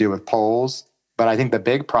they used to do with poles, but I think the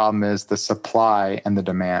big problem is the supply and the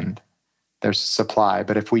demand. There's supply,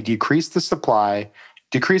 but if we decrease the supply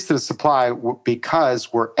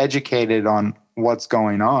because we're educated on what's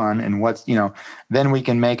going on and what's, then we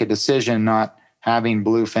can make a decision, not having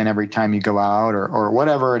bluefin every time you go out or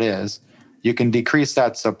whatever it is. You can decrease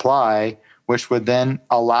that supply, which would then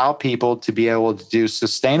allow people to be able to do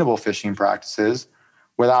sustainable fishing practices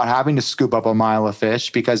without having to scoop up a mile of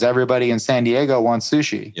fish because everybody in San Diego wants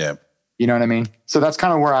sushi. Yeah. You know what I mean? So that's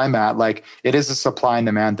kind of where I'm at. Like, it is a supply and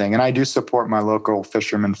demand thing. And I do support my local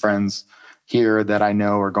fishermen friends here that I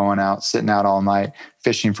know are going out, sitting out all night,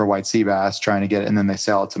 fishing for white sea bass, trying to get it. And then they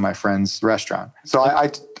sell it to my friend's restaurant. So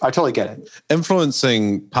I totally get it.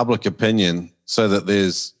 Influencing public opinion so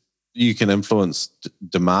that you can influence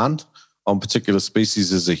demand on particular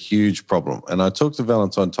species is a huge problem. And I talked to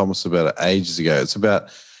Valentine Thomas about it ages ago. It's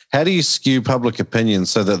about how do you skew public opinion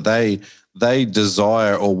so that they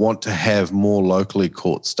desire or want to have more locally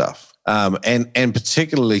caught stuff, and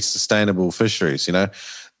particularly sustainable fisheries,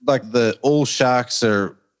 like the all sharks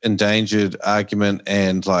are endangered argument,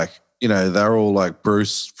 and they're all like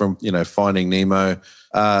Bruce from Finding Nemo.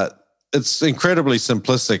 It's incredibly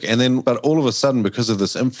simplistic, but all of a sudden, because of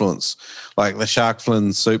this influence, like the shark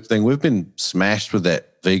fin soup thing, we've been smashed with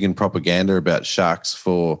that vegan propaganda about sharks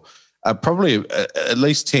for probably at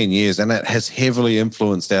least 10 years, and that has heavily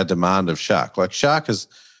influenced our demand of shark. Like, shark is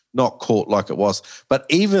not caught like it was. But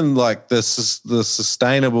even like the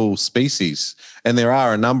sustainable species, and there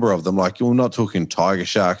are a number of them, like we're not talking tiger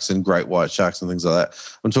sharks and great white sharks and things like that.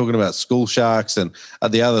 I'm talking about school sharks and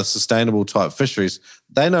the other sustainable type fisheries.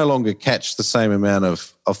 They no longer catch the same amount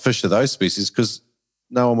of fish of those species because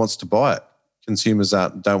no one wants to buy it. Consumers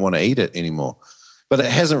don't want to eat it anymore. But it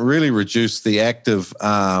hasn't really reduced the active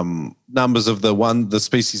numbers of the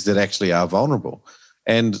species that actually are vulnerable.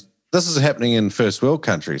 And this is happening in first world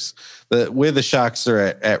countries. Where the sharks are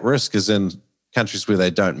at risk is in countries where they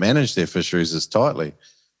don't manage their fisheries as tightly.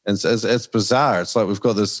 And it's bizarre. It's like we've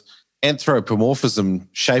got this anthropomorphism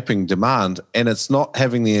shaping demand, and it's not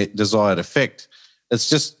having the desired effect. It's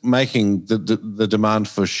just making the demand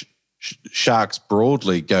for sharks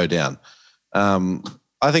broadly go down.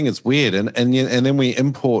 I think it's weird. And then we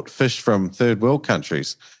import fish from third world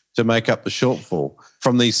countries to make up the shortfall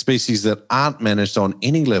from these species that aren't managed on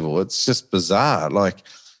any level. It's just bizarre.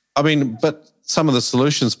 But some of the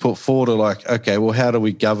solutions put forward are like, okay, well, how do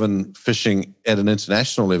we govern fishing at an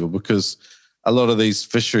international level? Because a lot of these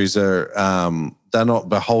fisheries are, they're not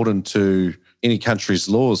beholden to any country's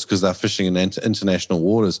laws because they're fishing in international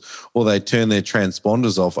waters, or they turn their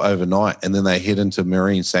transponders off overnight and then they head into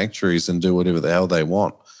marine sanctuaries and do whatever the hell they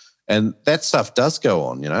want. And that stuff does go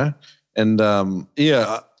on, And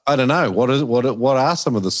I don't know. What are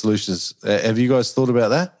some of the solutions? Have you guys thought about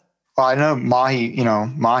that? Well, I know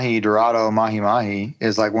mahi, dorado, mahi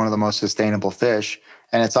is like one of the most sustainable fish.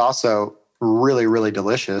 And it's also really, really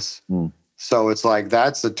delicious. Mm. So it's like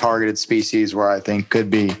that's a targeted species where I think could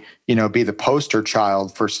be the poster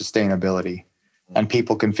child for sustainability, and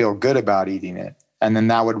people can feel good about eating it. And then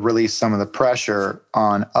that would release some of the pressure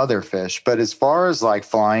on other fish. But as far as like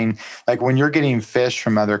flying, like when you're getting fish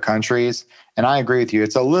from other countries, and I agree with you,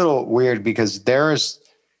 it's a little weird because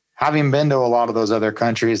having been to a lot of those other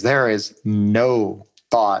countries, there is no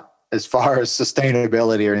thought as far as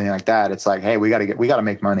sustainability or anything like that. It's like, hey, we got to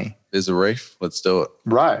make money. There's a reef. Let's do it.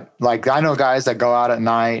 Right. Like I know guys that go out at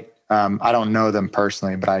night. I don't know them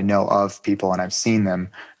personally, but I know of people and I've seen them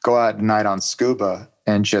go out at night on scuba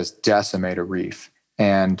and just decimate a reef.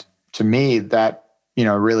 And to me, that,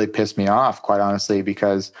 really pissed me off, quite honestly,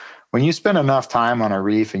 because when you spend enough time on a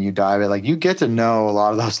reef and you dive it, like you get to know a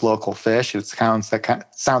lot of those local fish. That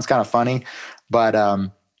sounds kind of funny, but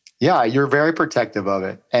you're very protective of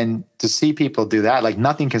it. And to see people do that, like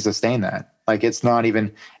nothing can sustain that. Like it's not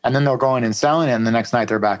even, and then they're going and selling it and the next night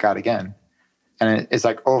they're back out again. And it's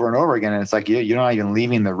like over and over again. And it's like, you're not even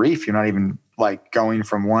leaving the reef. You're not even like going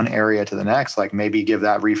from one area to the next. Like maybe give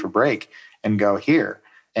that reef a break and go here.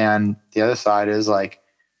 And the other side is like,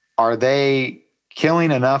 are they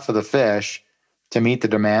killing enough of the fish to meet the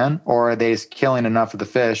demand, or are they killing enough of the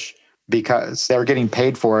fish because they're getting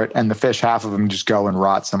paid for it and the fish, half of them just go and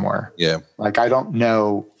rot somewhere? Yeah. Like, I don't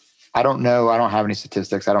know. I don't have any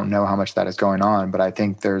statistics. I don't know how much that is going on, but I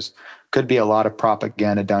think could be a lot of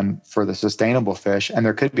propaganda done for the sustainable fish. And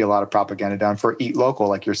there could be a lot of propaganda done for eat local,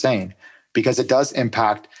 like you're saying, because it does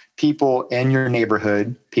impact people in your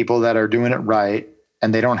neighborhood, people that are doing it right.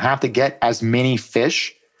 And they don't have to get as many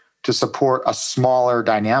fish to support a smaller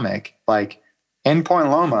dynamic. Like in Point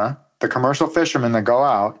Loma, the commercial fishermen that go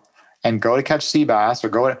out, and go to catch sea bass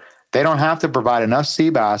they don't have to provide enough sea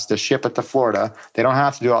bass to ship it to Florida. They don't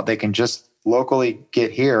have to do all, they can just locally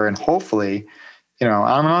get here and hopefully,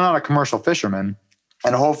 I'm not a commercial fisherman,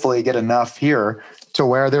 and hopefully get enough here to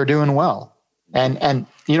where they're doing well. And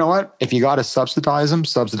you know what? If you got to subsidize them,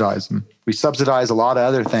 subsidize them. We subsidize a lot of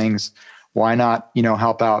other things. Why not,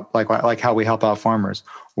 help out like how we help out farmers?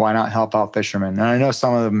 Why not help out fishermen? And I know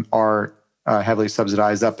some of them are heavily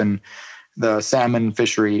subsidized up in the salmon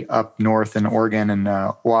fishery up north in Oregon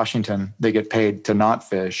and Washington. They get paid to not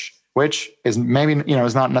fish, which is maybe,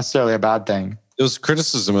 is not necessarily a bad thing. There was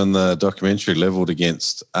criticism in the documentary leveled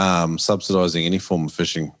against subsidizing any form of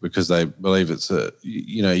fishing because they believe it's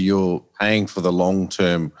you're paying for the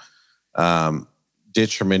long-term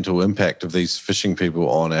detrimental impact of these fishing people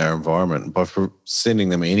on our environment. By sending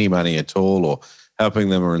them any money at all or helping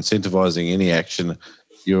them or incentivizing any action,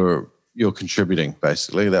 you're contributing,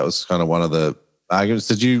 basically. That was kind of one of the arguments.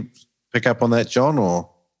 Did you pick up on that, John? Or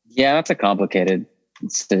Yeah, that's a complicated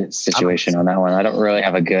situation on that one. I don't really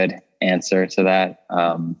have a good answer to that.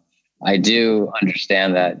 I do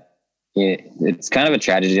understand that it's kind of a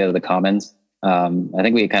tragedy of the commons. I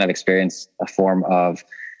think we kind of experience a form of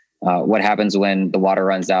what happens when the water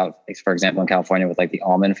runs out, for example, in California with like the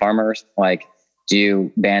almond farmers. Like, do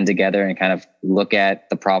you band together and kind of look at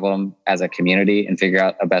the problem as a community and figure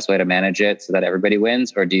out a best way to manage it so that everybody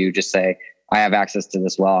wins? Or do you just say, I have access to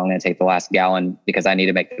this well, I'm going to take the last gallon because I need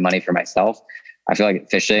to make the money for myself? I feel like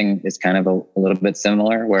fishing is kind of a little bit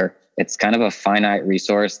similar, where it's kind of a finite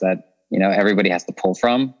resource that, everybody has to pull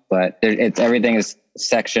from, but everything is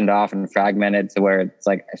sectioned off and fragmented to where it's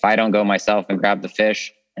like, if I don't go myself and grab the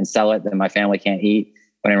fish and sell it, then my family can't eat.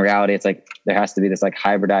 But in reality, it's like there has to be this like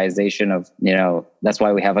hybridization of, that's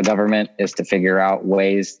why we have a government, is to figure out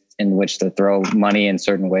ways in which to throw money in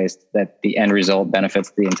certain ways that the end result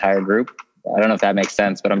benefits the entire group. I don't know if that makes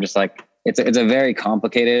sense, but I'm just like, it's a very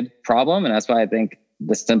complicated problem. And that's why I think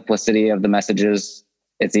the simplicity of the messages,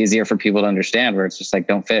 it's easier for people to understand, where it's just like,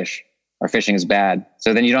 don't fish, or fishing is bad.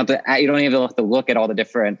 So then you don't even have to look at all the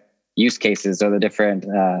different use cases or the different,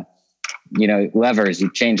 levers.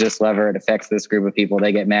 You change this lever, it affects this group of people,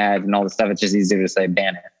 they get mad and all this stuff. It's just easier to say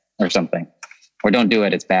ban it or something, or don't do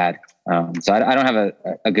it, it's bad. So I don't have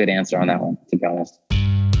a good answer on that one, to be honest.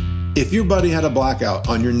 If your buddy had a blackout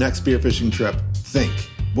on your next spearfishing trip, think,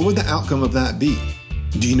 what would the outcome of that be?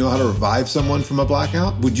 Do you know how to revive someone from a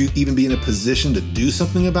blackout? Would you even be in a position to do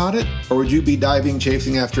something about it? Or would you be diving,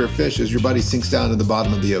 chasing after a fish as your buddy sinks down to the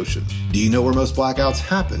bottom of the ocean? Do you know where most blackouts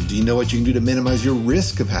happen? Do you know what you can do to minimize your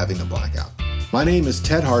risk of having a blackout? My name is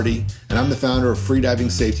Ted Hardy, and I'm the founder of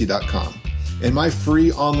freedivingsafety.com. In my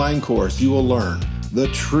free online course, you will learn the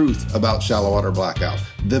truth about shallow water blackout,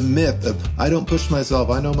 the myth of, I don't push myself,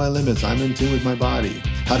 I know my limits, I'm in tune with my body,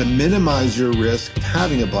 how to minimize your risk of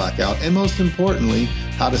having a blackout, and most importantly,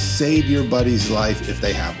 how to save your buddy's life if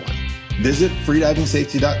they have one. Visit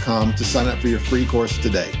freedivingsafety.com to sign up for your free course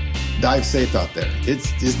today. Dive safe out there.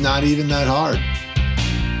 It's not even that hard.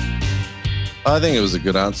 I think it was a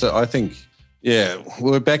good answer. I think,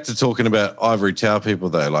 we're back to talking about ivory tower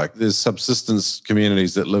people though. Like, there's subsistence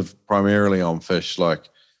communities that live primarily on fish. Like,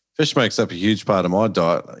 fish makes up a huge part of my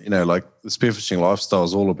diet. Like, the spearfishing lifestyle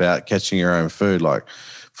is all about catching your own food, like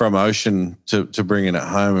from ocean to bringing it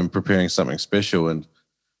home and preparing something special. And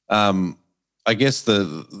I guess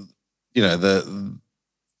the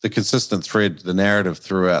consistent thread, the narrative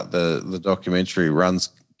throughout the documentary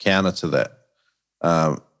runs counter to that.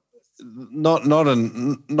 Not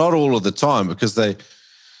all of the time,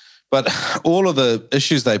 but all of the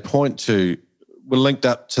issues they point to were linked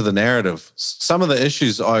up to the narrative. Some of the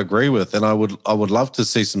issues I agree with, and I would love to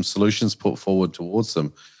see some solutions put forward towards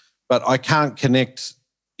them, but I can't connect,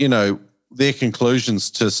 their conclusions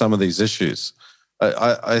to some of these issues. One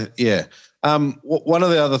of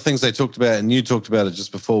the other things they talked about, and you talked about it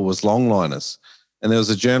just before, was longliners. And there was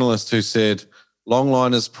a journalist who said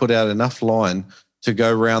longliners put out enough line to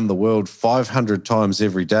go around the world 500 times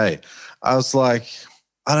every day. I was like,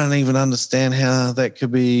 I don't even understand how that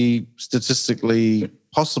could be statistically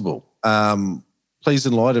possible. Please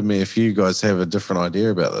enlighten me if you guys have a different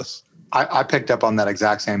idea about this. I picked up on that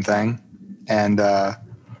exact same thing. And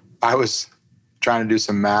I was trying to do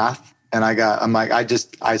some math, and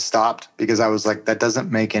I stopped because I was like, that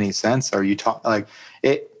doesn't make any sense. Are you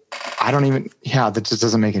that just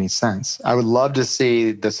doesn't make any sense. I would love to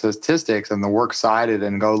see the statistics and the works cited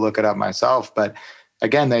and go look it up myself. But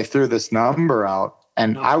again, they threw this number out,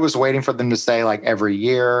 and I was waiting for them to say like every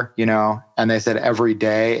year, and they said every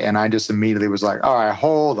day. And I just immediately was like, all right,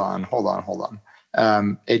 hold on.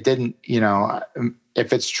 It didn't,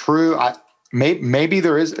 if it's true, maybe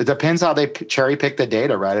there is. It depends how they cherry pick the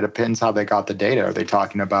data, right? It depends how they got the data. Are they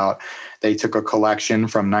talking about they took a collection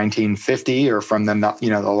from 1950 or from the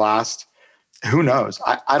last? Who knows?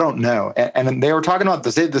 I don't know. And they were talking about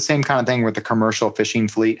the same kind of thing with the commercial fishing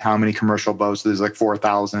fleet. How many commercial boats? There's like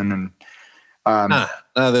 4,000 and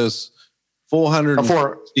no, there's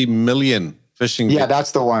 450 million fishing. Yeah,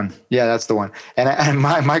 that's the one. Yeah, that's the one. And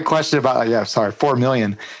my question about 4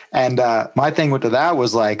 million. And my thing with that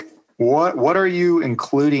was like, what are you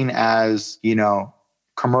including as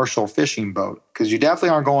commercial fishing boat? Because you definitely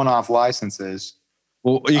aren't going off licenses.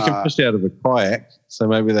 Well, you can fish out of a kayak, so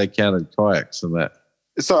maybe they counted kayaks in that.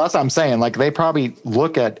 So that's what I'm saying. Like they probably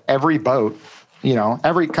look at every boat.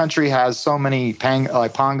 Every country has so many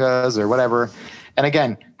pangas or whatever. And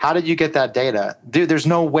again, how did you get that data? Dude, there's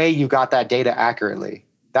no way you got that data accurately.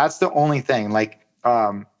 That's the only thing. Like,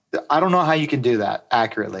 I don't know how you can do that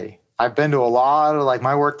accurately. I've been to a lot of,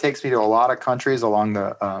 my work takes me to a lot of countries along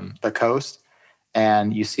the coast.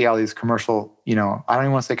 And you see all these commercial, I don't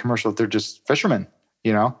even want to say commercial, they're just fishermen,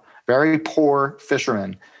 very poor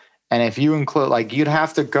fishermen. And if you include, you'd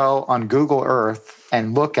have to go on Google Earth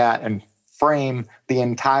and look at and frame the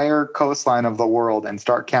entire coastline of the world and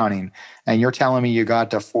start counting. And you're telling me you got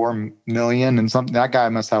to 4 million and something? That guy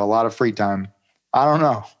must have a lot of free time. I don't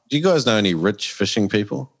know. Do you guys know any rich fishing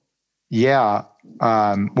people? Yeah.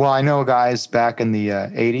 Well, I know guys back in the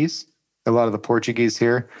 80s, a lot of the Portuguese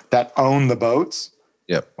here that own the boats.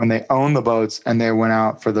 Yep. When they own the boats and they went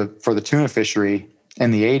out for the tuna fishery in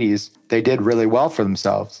the 80s, they did really well for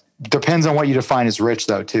themselves. Depends on what you define as rich,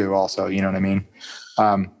 though, too. Also, you know what I mean?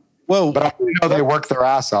 But I know they work their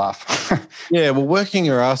ass off. Yeah, well, working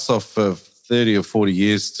your ass off for 30 or 40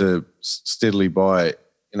 years to steadily buy,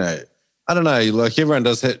 I don't know, like everyone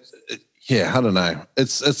does it. Yeah, I don't know.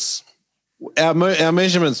 It's our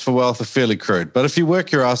measurements for wealth are fairly crude, but if you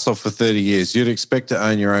work your ass off for 30 years, you'd expect to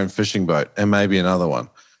own your own fishing boat and maybe another one.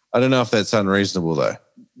 I don't know if that's unreasonable, though,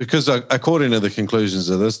 because according to the conclusions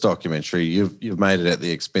of this documentary, you've made it at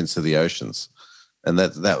the expense of the oceans. And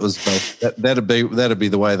that'd be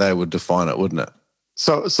the way they would define it, wouldn't it?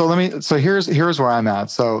 So here's where I'm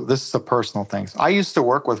at. So this is a personal thing. I used to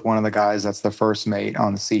work with one of the guys that's the first mate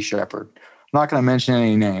on the Sea Shepherd. I'm not going to mention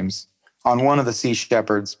any names, on one of the Sea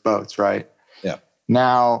Shepherd's boats, right? Yeah.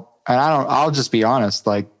 Now, and I'll just be honest,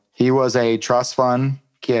 he was a trust fund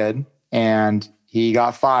kid and he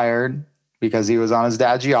got fired because he was on his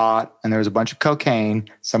dad's yacht and there was a bunch of cocaine.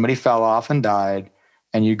 Somebody fell off and died.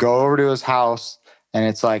 And you go over to his house and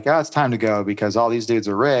it's like, it's time to go because all these dudes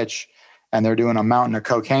are rich and they're doing a mountain of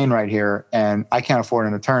cocaine right here. And I can't afford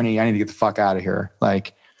an attorney. I need to get the fuck out of here.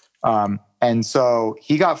 And so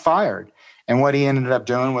he got fired. And what he ended up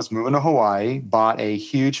doing was moving to Hawaii, bought a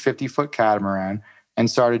huge 50-foot catamaran and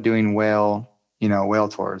started doing whale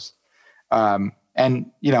tours.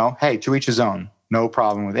 Hey, to each his own, no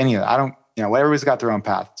problem with any of that. Everybody's got their own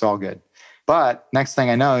path. It's all good. But next thing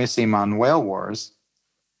I know, you see him on Whale Wars.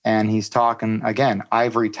 And he's talking, again,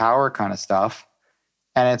 ivory tower kind of stuff.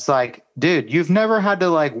 And it's like, dude, you've never had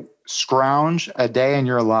to scrounge a day in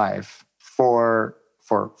your life for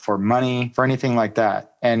money, for anything like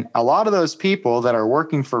that. And a lot of those people that are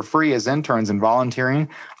working for free as interns and volunteering,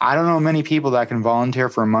 I don't know many people that can volunteer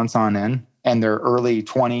for months on end and their early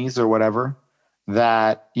 20s or whatever,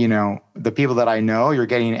 that, the people that I know, you're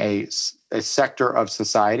getting a sector of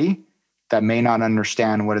society that may not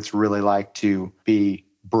understand what it's really like to be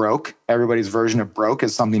broke. Everybody's version of broke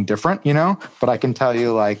is something different, but I can tell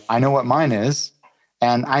you, I know what mine is.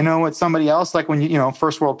 And I know what somebody else, when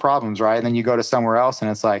first world problems, right? And then you go to somewhere else and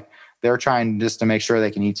it's like, they're trying just to make sure they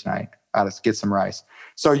can eat tonight, get some rice.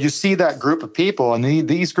 So you see that group of people, and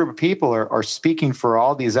these group of people are speaking for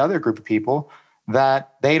all these other group of people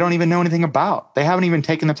that they don't even know anything about. They haven't even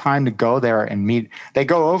taken the time to go there and meet. They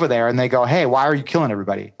go over there and they go, hey, why are you killing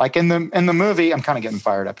everybody? Like in the movie, I'm kind of getting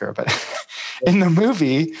fired up here, but in the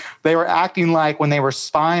movie, they were acting like when they were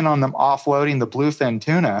spying on them offloading the bluefin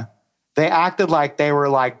tuna, they acted like they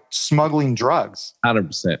were smuggling drugs.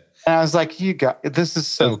 100%. And I was like, this is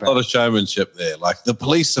so There's a lot of showmanship there. The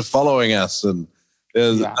police are following us and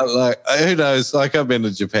there's who knows? I've been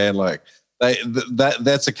to Japan,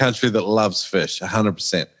 that's a country that loves fish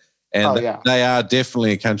 100%. And they are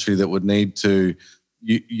definitely a country that would need to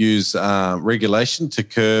use regulation to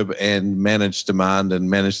curb and manage demand and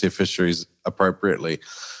manage their fisheries appropriately.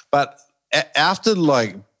 But after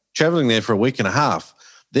traveling there for a week and a half,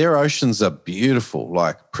 their oceans are beautiful,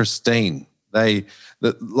 pristine. I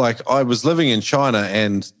was living in China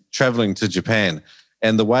and traveling to Japan,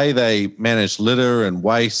 and the way they manage litter and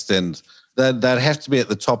waste, and they'd have to be at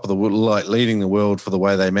the top of the leading the world for the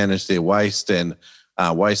way they manage their waste and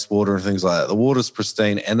wastewater and things like that. The water's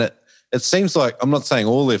pristine, and it seems like, I'm not saying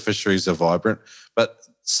all their fisheries are vibrant, but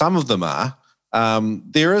some of them are.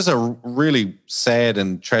 There is a really sad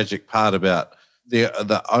and tragic part about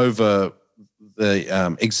the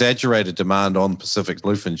exaggerated demand on Pacific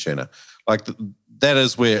bluefin tuna. Like that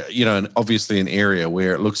is where, obviously an area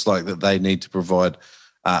where it looks like that they need to provide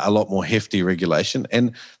a lot more hefty regulation.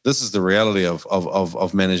 And this is the reality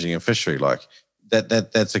of managing a fishery. Like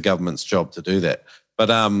that's a government's job to do that. But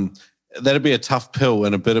that'd be a tough pill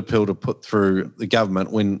and a bitter pill to put through the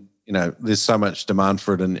government when, there's so much demand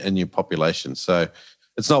for it in your population. So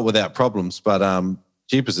it's not without problems, but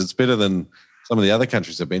jeepers, it's better than some of the other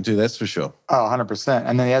countries I've been to, that's for sure. Oh, 100%.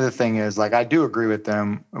 And then the other thing is, like, I do agree with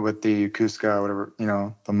them with the Cusco, whatever,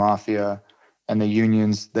 the mafia and the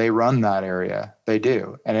unions. They run that area. They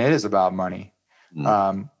do. And it is about money,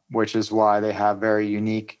 which is why they have very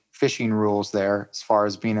unique fishing rules there as far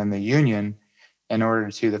as being in the union in order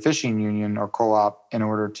to the fishing union or co-op in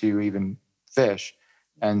order to even fish.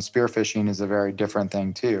 And spearfishing is a very different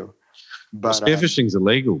thing too. But spearfishing is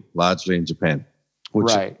illegal largely in Japan,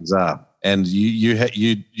 which is bizarre. And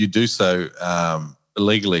you do so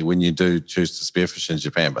illegally when you do choose to spearfish in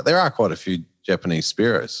Japan. But there are quite a few Japanese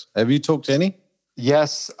spearos. Have you talked to any?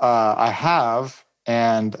 Yes, I have.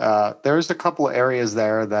 And there's a couple of areas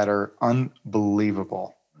there that are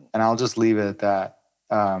unbelievable. And I'll just leave it at that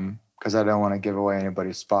because I don't want to give away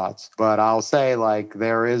anybody's spots. But I'll say, like,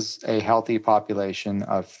 there is a healthy population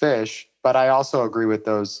of fish. But I also agree with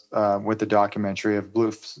those with the documentary of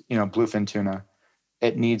bluefin tuna.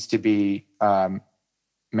 It needs to be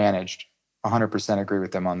managed. 100% agree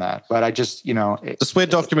with them on that. But I just, it's where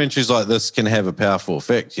documentaries like this can have a powerful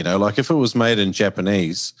effect. Like if it was made in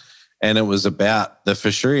Japanese and it was about the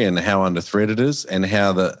fishery and how under threat it is and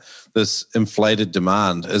how this inflated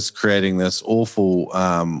demand is creating this awful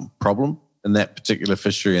problem in that particular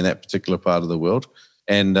fishery in that particular part of the world,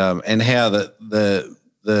 and how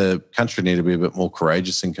the country need to be a bit more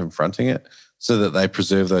courageous in confronting it so that they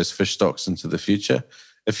preserve those fish stocks into the future.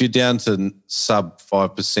 If you're down to sub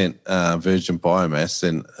 5% virgin biomass,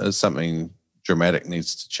 then something dramatic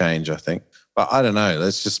needs to change, I think. But I don't know.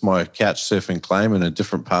 That's just my couch surfing claim in a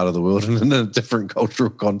different part of the world and in a different cultural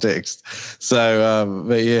context. So,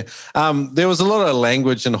 but yeah, there was a lot of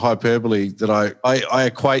language and hyperbole that I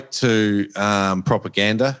equate to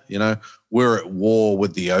propaganda. We're at war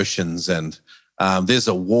with the oceans, and there's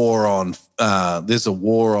a war on.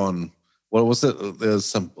 What was it? There's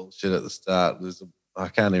some bullshit at the start. I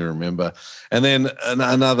can't even remember. And then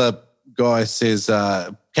another guy says,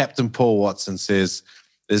 Captain Paul Watson says,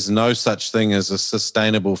 there's no such thing as a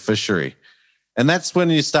sustainable fishery. And that's when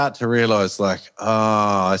you start to realize, like,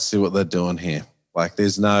 I see what they're doing here. Like,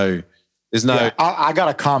 there's no. Yeah, I got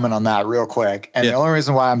to comment on that real quick. And the only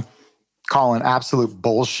reason why I'm calling absolute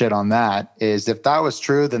bullshit on that is if that was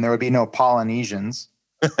true, then there would be no Polynesians.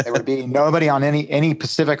 There would be nobody on any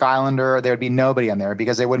Pacific Islander. There would be nobody on there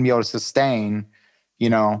because they wouldn't be able to sustain,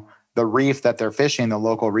 the reef that they're fishing, the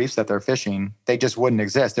local reefs that they're fishing. They just wouldn't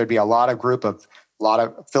exist. There'd be a lot of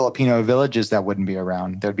Filipino villages that wouldn't be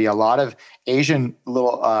around. There'd be a lot of Asian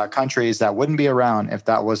little countries that wouldn't be around if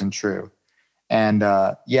that wasn't true. And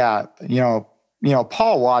Paul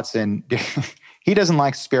Watson, he doesn't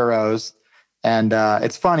like spearos. And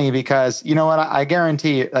it's funny because, you know what, I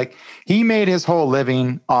guarantee you, like, he made his whole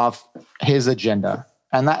living off his agenda.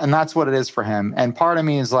 And that's what it is for him. And part of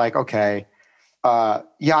me is like, okay, I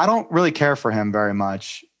don't really care for him very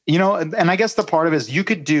much. And I guess the part of it is you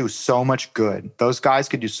could do so much good. Those guys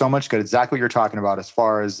could do so much good. Exactly what you're talking about as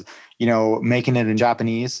far as, making it in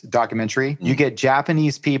Japanese documentary. You get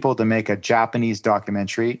Japanese people to make a Japanese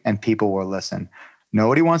documentary and people will listen.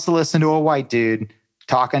 Nobody wants to listen to a white dude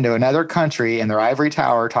talking to another country in their ivory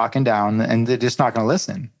tower talking down, and they're just not going to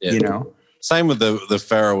listen, Same with the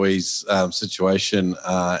Faroese situation,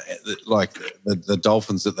 like the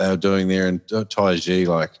dolphins that they were doing there in Taiji.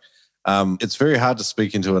 Like, it's very hard to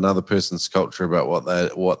speak into another person's culture about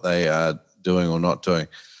what they are doing or not doing.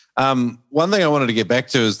 One thing I wanted to get back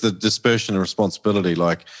to is the dispersion of responsibility.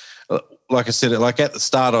 Like I said, like at the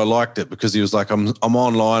start, I liked it because he was like, I'm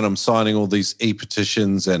online, I'm signing all these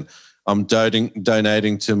e-petitions, and I'm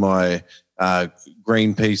donating to my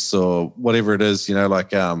Greenpeace or whatever it is,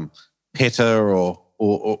 PETA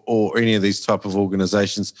or any of these type of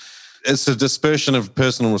organizations. It's a dispersion of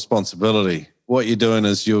personal responsibility. What you're doing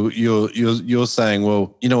is you're saying,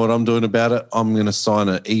 well, you know what I'm doing about it? I'm going to sign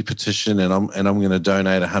an e-petition and I'm going to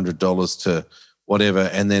donate $100 to whatever.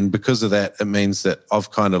 And then because of that, it means that I've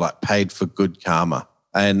kind of like paid for good karma.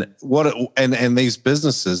 And and these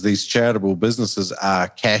businesses, these charitable businesses, are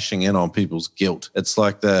cashing in on people's guilt. It's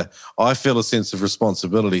like I feel a sense of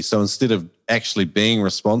responsibility. So instead of actually being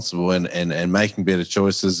responsible and making better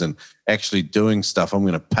choices and actually doing stuff, I'm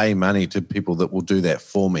going to pay money to people that will do that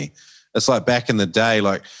for me. It's like back in the day,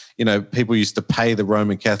 people used to pay the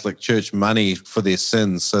Roman Catholic Church money for their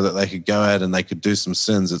sins so that they could go out and they could do some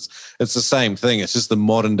sins. It's the same thing. It's just the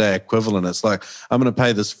modern day equivalent. It's like, I'm going to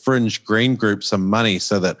pay this fringe green group some money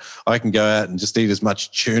so that I can go out and just eat as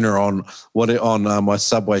much tuna on my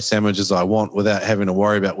Subway sandwiches I want without having to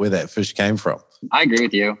worry about where that fish came from. I agree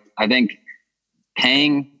with you. I think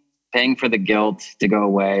paying for the guilt to go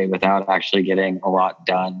away without actually getting a lot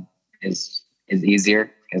done is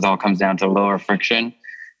easier. It all comes down to lower friction.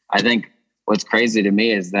 I think what's crazy to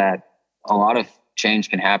me is that a lot of change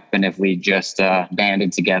can happen if we just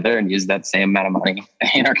banded together and use that same amount of money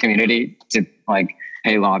in our community to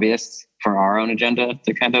pay lobbyists for our own agenda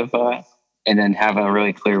to kind of, and then have a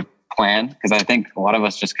really clear plan. Because I think a lot of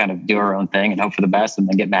us just kind of do our own thing and hope for the best and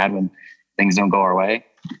then get mad when things don't go our way.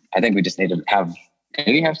 I think we just need to have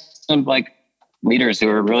some leaders who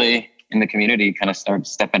are really in the community kind of start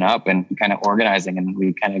stepping up and kind of organizing, and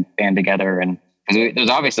we kind of band together. And because there's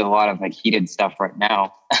obviously a lot of heated stuff right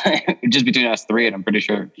now just between us three, and I'm pretty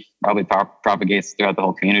sure probably propagates throughout the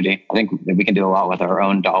whole community. I think that we can do a lot with our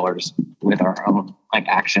own dollars, with our own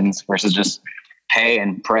actions, versus just pay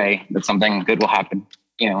and pray that something good will happen,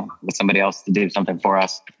 with somebody else to do something for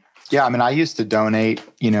us. Yeah. I mean, I used to donate,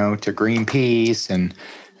 to Greenpeace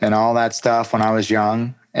and all that stuff when I was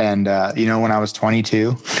young. And, when I was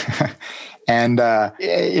 22 and, and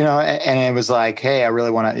it was like, hey, I really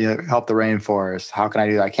want to help the rainforest. How can I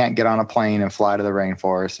do that? I can't get on a plane and fly to the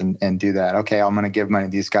rainforest and do that. Okay, I'm going to give money.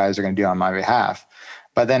 These guys are going to do it on my behalf.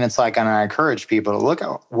 But then it's and I encourage people to look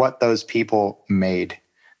at what those people made,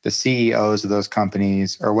 the CEOs of those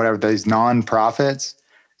companies or whatever, these nonprofits,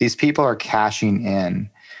 these people are cashing in.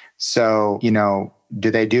 So, do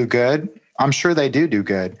they do good? I'm sure they do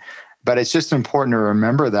good. But it's just important to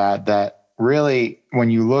remember that really, when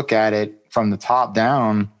you look at it from the top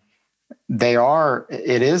down,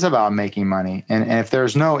 it is about making money. And if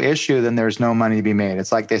there's no issue, then there's no money to be made.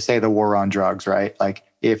 It's like they say the war on drugs, right?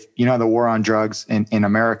 If the war on drugs in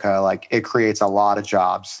America, it creates a lot of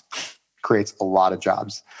jobs,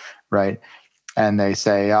 right? And they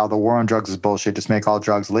say, oh, the war on drugs is bullshit. Just make all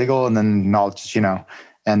drugs legal and then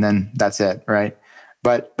and then that's it, right?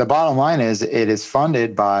 But the bottom line is it is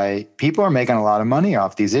funded by people are making a lot of money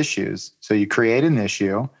off these issues. So you create an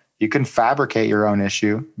issue, you can fabricate your own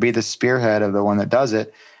issue, be the spearhead of the one that does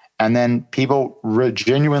it. And then people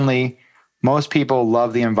genuinely, most people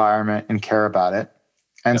love the environment and care about it.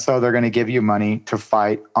 And so they're going to give you money to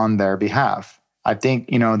fight on their behalf. I think,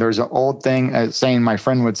 there's an old thing saying my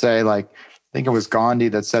friend would say, I think it was Gandhi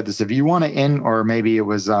that said this, if you want to or maybe it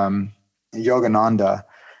was Yogananda,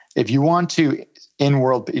 if you want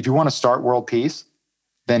to start world peace,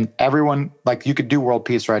 then everyone, you could do world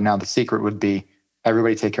peace right now. The secret would be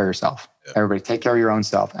everybody take care of yourself. Yeah. Everybody take care of your own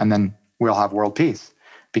self. And then we'll have world peace.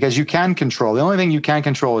 Because you can control, the only thing you can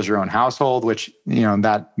control is your own household, which,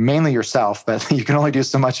 that mainly yourself, but you can only do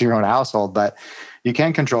so much in your own household, but you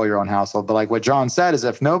can control your own household. But what John said is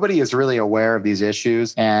if nobody is really aware of these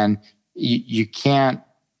issues and you can't,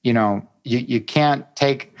 you can't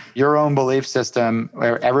take your own belief system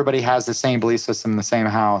where everybody has the same belief system in the same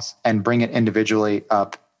house and bring it individually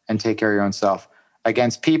up and take care of your own self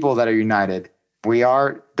against people that are united. We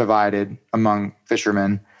are divided among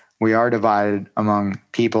fishermen. We are divided among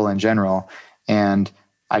people in general. And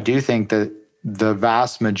I do think that the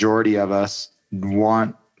vast majority of us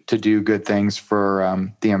want to do good things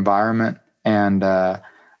for the environment. And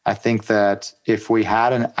I think that if we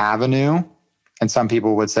had an avenue, and some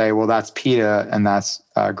people would say, well, that's PETA and that's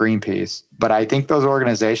Greenpeace. But I think those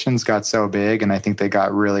organizations got so big and I think they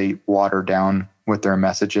got really watered down with their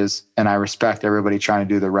messages. And I respect everybody trying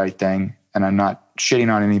to do the right thing. And I'm not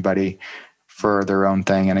shitting on anybody for their own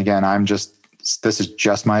thing. And again, this is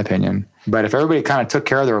just my opinion. But if everybody kind of took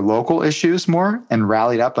care of their local issues more and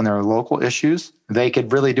rallied up on their local issues, they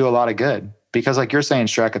could really do a lot of good. Because like you're saying,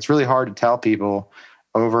 Shrek, it's really hard to tell people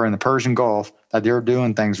over in the Persian Gulf that they're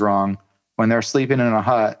doing things wrong when they're sleeping in a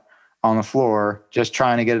hut on the floor, just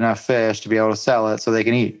trying to get enough fish to be able to sell it so they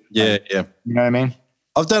can eat. Yeah. You know what I mean?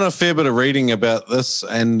 I've done a fair bit of reading about this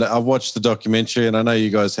and I've watched the documentary and I know you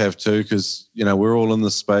guys have too because, we're all in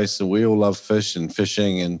this space and we all love fish and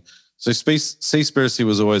fishing. And so Seaspiracy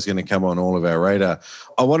was always going to come on all of our radar.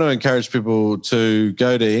 I want to encourage people to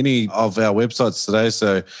go to any of our websites today.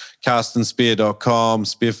 So castandspear.com,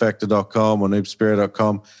 spearfactor.com or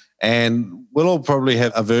noobspear.com. And we'll all probably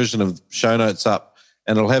have a version of show notes up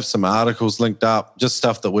and it'll have some articles linked up, just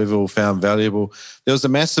stuff that we've all found valuable. There was a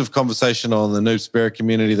massive conversation on the Noob Sparrow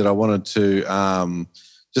community that I wanted to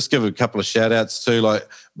just give a couple of shout outs to. Like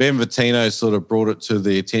Ben Vittino sort of brought it to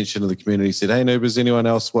the attention of the community. He said, "Hey Noobers, anyone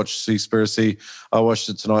else watch Seaspiracy? I watched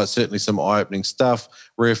it tonight. Certainly some eye-opening stuff.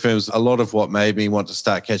 Reaffirms a lot of what made me want to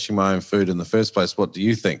start catching my own food in the first place. What do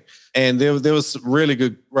you think?" And there was really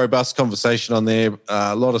good, robust conversation on there.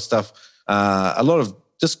 A lot of stuff, a lot of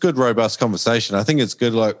just good, robust conversation. I think it's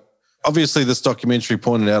good. Like, obviously, this documentary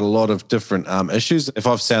pointed out a lot of different issues. If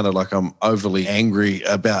I've sounded like I'm overly angry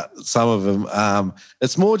about some of them,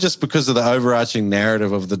 it's more just because of the overarching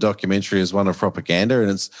narrative of the documentary as one of propaganda,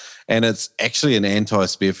 and it's actually an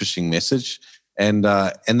anti-spearfishing message. And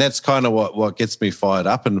that's kind of what gets me fired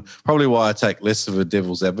up, and probably why I take less of a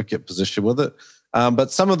devil's advocate position with it.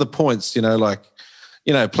 But some of the points,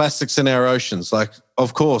 plastics in our oceans, like,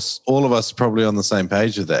 of course, all of us are probably on the same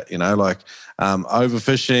page with that,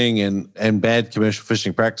 overfishing and bad commercial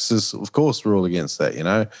fishing practices. Of course, we're all against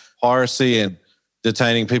that, piracy and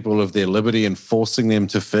detaining people of their liberty and forcing them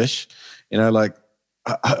to fish,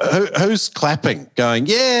 who's clapping, going,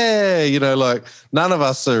 yeah, none of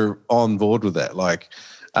us are on board with that. Like,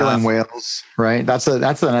 killing whales, right? That's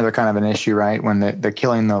another kind of an issue, right? When they're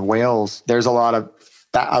killing the whales, there's a lot of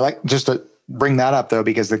that. I like just to bring that up though,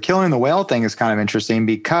 because the killing the whale thing is kind of interesting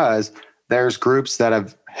because there's groups that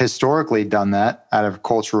have historically done that out of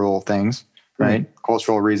cultural things, right? Mm-hmm.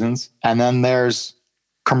 Cultural reasons. And then there's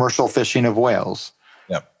commercial fishing of whales.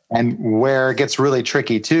 Yep. And where it gets really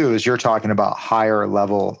tricky too is you're talking about higher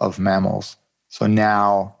level of mammals. So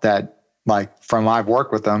now that, like, from I've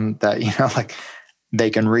worked with them, that, like, they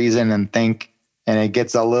can reason and think, and it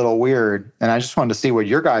gets a little weird. And I just wanted to see what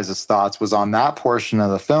your guys' thoughts was on that portion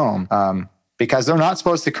of the film, because they're not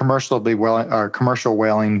supposed to commercial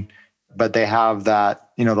whaling, but they have that,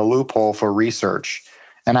 the loophole for research.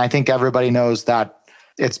 And I think everybody knows that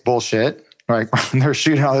it's bullshit. Right? They're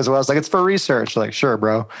shooting all these whales like it's for research. Like, sure,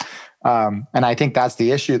 bro. And I think that's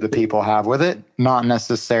the issue that people have with it, not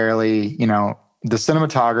necessarily, the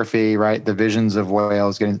cinematography, right? The visions of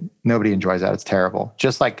whales, nobody enjoys that. It's terrible.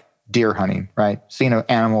 Just like deer hunting, right? Seeing an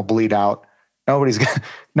animal bleed out, nobody's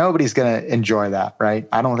gonna enjoy that, right?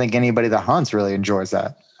 I don't think anybody that hunts really enjoys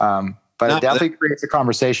that. But it definitely creates a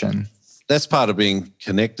conversation. That's part of being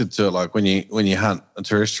connected to it. Like when you hunt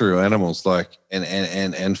terrestrial animals, like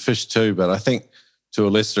and fish too. But I think to a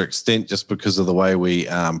lesser extent, just because of the way we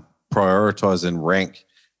prioritize and rank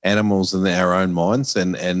animals in our own minds,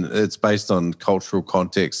 and it's based on cultural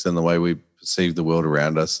context and the way we perceive the world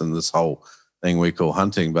around us, and this whole thing we call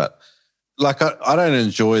hunting. But like I don't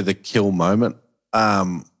enjoy the kill moment,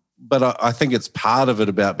 but I think it's part of it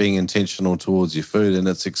about being intentional towards your food, and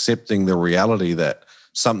it's accepting the reality that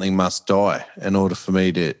something must die in order for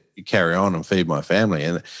me to carry on and feed my family.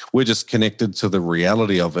 And we're just connected to the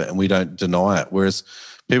reality of it, and we don't deny it. Whereas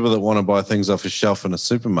people that want to buy things off a shelf in a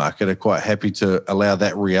supermarket are quite happy to allow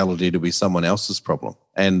that reality to be someone else's problem.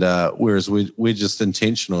 And whereas we're just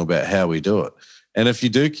intentional about how we do it. And if you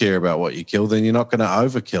do care about what you kill, then you're not going to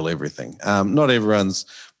overkill everything.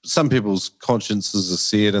 Some people's consciences are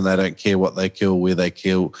seared and they don't care what they kill, where they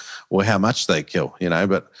kill, or how much they kill,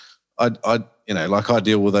 but I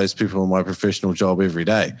deal with those people in my professional job every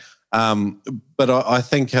day. But I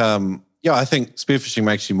think spearfishing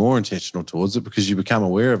makes you more intentional towards it because you become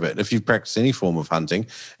aware of it. If you've practiced any form of hunting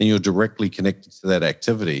and you're directly connected to that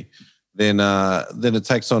activity, then it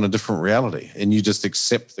takes on a different reality, and you just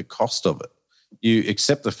accept the cost of it. You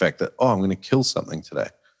accept the fact that, I'm going to kill something today.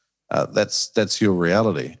 That's your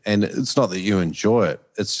reality. And it's not that you enjoy it.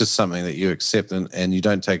 It's just something that you accept and you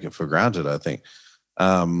don't take it for granted, I think.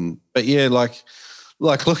 But yeah, like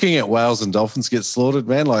looking at whales and dolphins get slaughtered,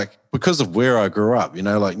 man, like because of where I grew up,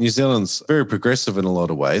 like New Zealand's very progressive in a lot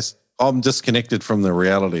of ways. I'm disconnected from the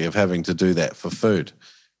reality of having to do that for food.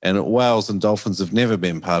 And whales and dolphins have never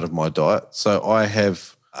been part of my diet. So I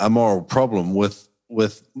have a moral problem with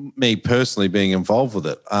me personally being involved with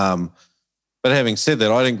it. But having said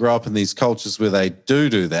that, I didn't grow up in these cultures where they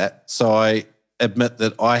do that. So I admit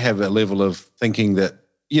that I have a level of thinking that,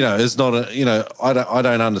 is not I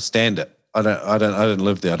don't understand it. I don't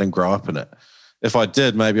live there. I didn't grow up in it. If I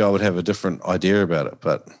did, maybe I would have a different idea about it.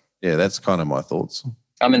 But yeah, that's kind of my thoughts.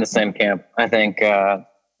 I'm in the same camp. I think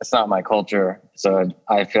it's not my culture. So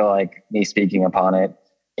I feel like me speaking upon it,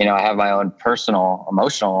 I have my own personal,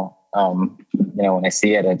 emotional, when I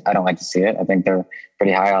see it, I don't like to see it. I think they're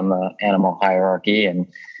pretty high on the animal hierarchy. And,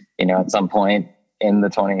 at some point in the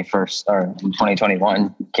 21st or in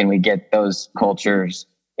 2021, can we get those cultures,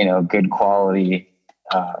 good quality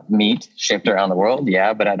meat shipped around the world?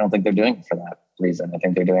 Yeah, but I don't think they're doing it for that reason. I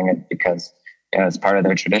think they're doing it because it's part of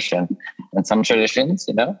their tradition. And some traditions,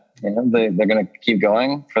 they're going to keep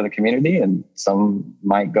going for the community, and some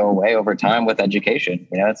might go away over time with education.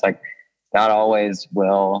 It's like not always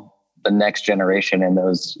will the next generation in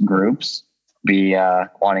those groups be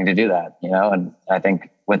wanting to do that, and I think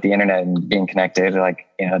with the internet and being connected,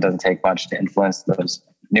 it doesn't take much to influence those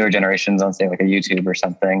newer generations on, say, like a YouTube or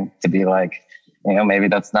something, to be like, maybe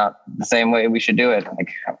that's not the same way we should do it. Like,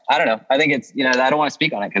 I don't know. I think it's, I don't want to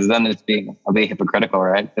speak on it because then I'll be hypocritical,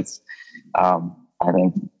 right? It's, I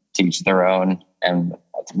think teach their own. And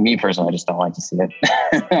me personally, I just don't like to see it.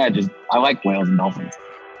 I like whales and dolphins.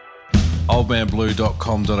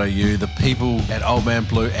 oldmanblue.com.au. The people at Old Man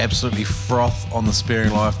Blue absolutely froth on the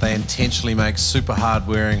spearing life. They intentionally make super hard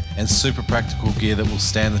wearing and super practical gear that will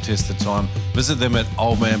stand the test of time. Visit them at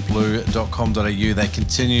oldmanblue.com.au. They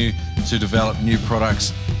continue to develop new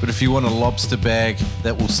products, but if you want a lobster bag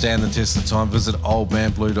that will stand the test of time, visit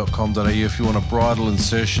oldmanblue.com.au. If you want a bridle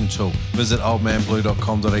insertion tool, visit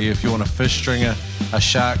oldmanblue.com.au. If you want a fish stringer, a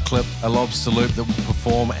shark clip, a lobster loop that will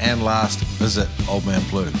perform and last, visit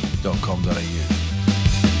oldmanblue.com.au.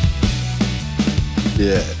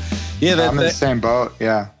 Yeah, I'm in the same boat.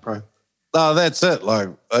 Yeah, right. No, that's it. Like,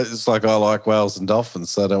 it's like I like whales and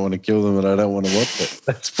dolphins, so I don't want to kill them and I don't want to watch it.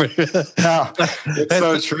 That's pretty. No, it's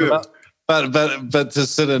so true. But to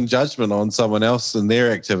sit in judgment on someone else and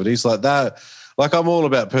their activities like that, like I'm all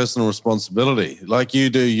about personal responsibility. Like you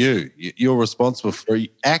do, you're responsible for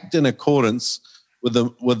it. Act in accordance with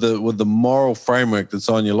the moral framework that's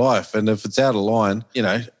on your life. And if it's out of line,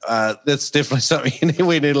 that's definitely something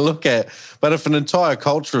we need to look at. But if an entire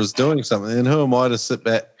culture is doing something, then who am I to sit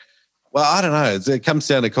back? Well, I don't know. It comes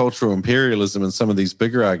down to cultural imperialism and some of these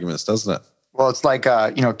bigger arguments, doesn't it? Well, it's like,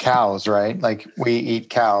 cows, right? Like we eat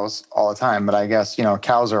cows all the time, but I guess,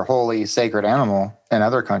 cows are holy, sacred animal in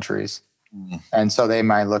other countries. And so they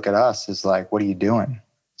might look at us as like, what are you doing?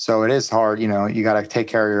 So it is hard, you got to take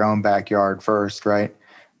care of your own backyard first, right?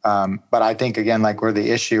 But I think, again, like where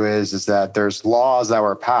the issue is that there's laws that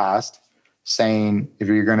were passed saying if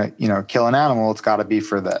you're going to, kill an animal, it's got to be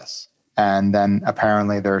for this. And then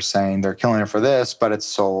apparently they're saying they're killing it for this, but it's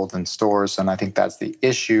sold in stores. And I think that's the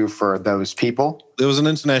issue for those people. There was an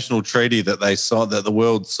international treaty that they saw that the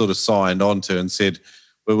world sort of signed onto and said,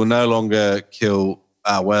 we will no longer kill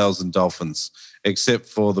whales and dolphins, except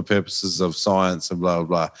for the purposes of science and blah, blah,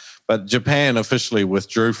 blah. But Japan officially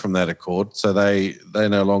withdrew from that accord, so they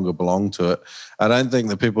no longer belong to it. I don't think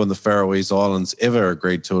the people in the Faroese Islands ever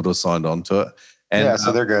agreed to it or signed on to it. And,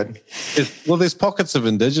 so they're good. There's pockets of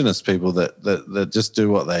indigenous people that just do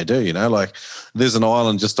what they do, like there's an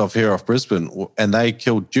island just off Brisbane, and they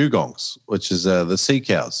killed dugongs, which is the sea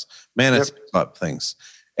cows, manatee type things.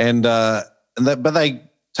 But they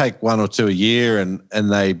take one or two a year,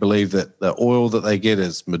 and they believe that the oil that they get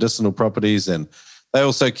is medicinal properties, and they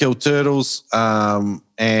also kill turtles,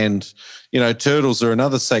 and turtles are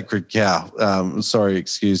another sacred cow. Sorry,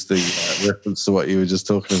 excuse the reference to what you were just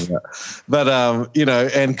talking about. But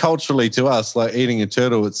and culturally to us, like eating a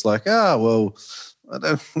turtle, it's like, I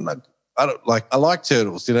like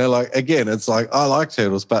turtles. Again, it's like I like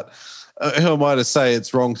turtles, but who am I to say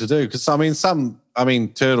it's wrong to do? Because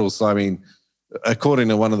turtles. According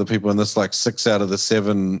to one of the people in this, like 6 out of the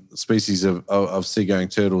 7 species of seagoing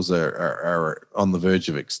turtles are on the verge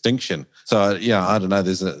of extinction. So, I don't know.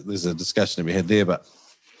 There's a discussion to be had there, but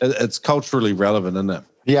it's culturally relevant, isn't it?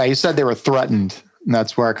 Yeah, you said they were threatened. And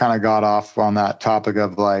that's where I kind of got off on that topic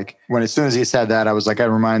of like, as soon as he said that, I was like, it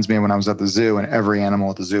reminds me of when I was at the zoo and every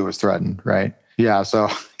animal at the zoo was threatened, right? Yeah, so,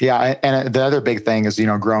 and the other big thing is,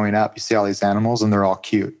 growing up, you see all these animals and they're all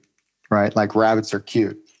cute, right? Like rabbits are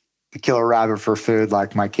cute. To kill a rabbit for food,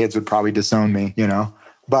 like my kids would probably disown me,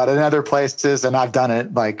 But in other places, and I've done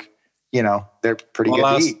it, like, they're pretty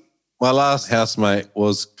good to eat. My last housemate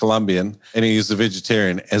was Colombian, and he was a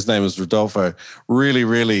vegetarian. His name was Rodolfo. Really,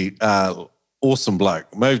 really awesome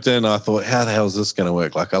bloke. Moved in, I thought, how the hell is this going to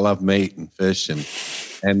work? Like, I love meat and fish,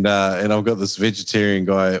 and I've got this vegetarian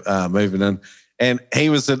guy moving in, and he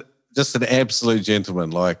was just an absolute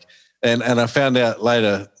gentleman. Like, and I found out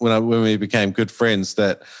later when we became good friends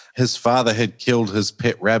that his father had killed his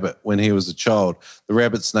pet rabbit when he was a child. The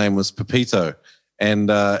rabbit's name was Pepito, and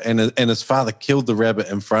his father killed the rabbit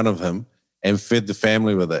in front of him and fed the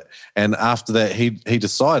family with it. And after that, he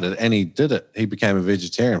decided, and he did it. He became a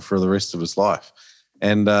vegetarian for the rest of his life.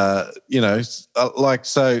 And I'm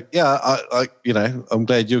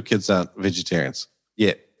glad your kids aren't vegetarians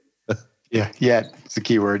yet. Yeah, it's a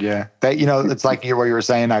key word. Yeah, that it's like what you were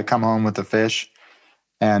saying. I come home with the fish.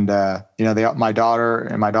 And, my daughter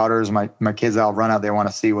and my daughters, my kids, I'll run out. They want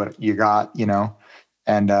to see what you got,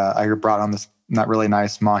 and I brought on that really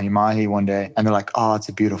nice mahi one day, and they're like, "Oh, it's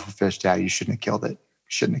a beautiful fish, Dad. You shouldn't have killed it.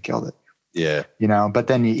 Yeah. But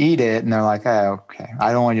then you eat it and they're like, "Oh, okay.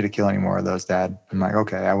 I don't want you to kill any more of those, Dad." I'm like,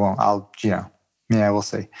 "Okay, I won't. Yeah, we'll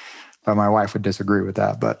see." But my wife would disagree with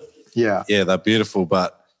that. But yeah. Yeah, they're beautiful,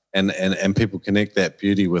 but and people connect that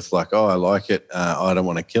beauty with like, "Oh, I like it. I don't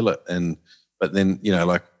want to kill it." But then,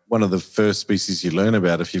 like one of the first species you learn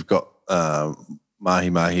about if you've got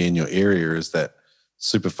mahi in your area is that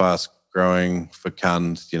super fast growing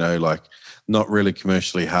fecund, like not really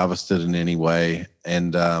commercially harvested in any way.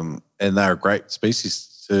 And they're a great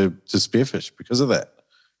species to spearfish because of that.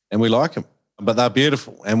 And we like them, but they're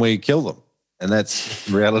beautiful and we kill them. And that's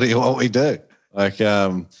the reality of what we do. Like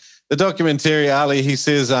the documentary, Ali, he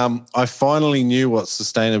says, I finally knew what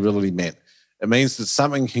sustainability meant. It means that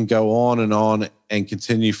something can go on and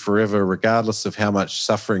continue forever, regardless of how much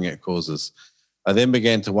suffering it causes. I then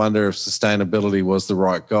began to wonder if sustainability was the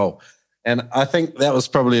right goal. And I think that was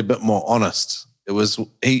probably a bit more honest. It was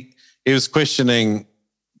he was questioning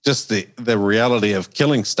just the reality of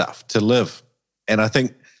killing stuff to live. And I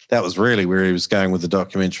think that was really where he was going with the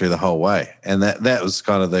documentary the whole way. And that was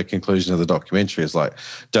kind of the conclusion of the documentary, is like,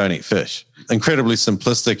 don't eat fish. Incredibly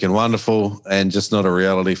simplistic and wonderful, and just not a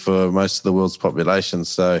reality for most of the world's population.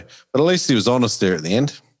 So, but at least he was honest there at the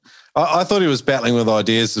end. I thought he was battling with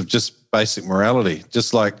ideas of just basic morality,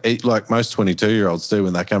 just like most 22-year-olds do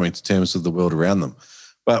when they're coming to terms with the world around them.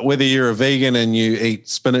 But whether you're a vegan and you eat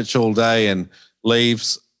spinach all day and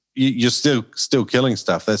leaves, you're still killing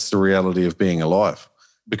stuff. That's the reality of being alive.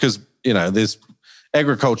 Because,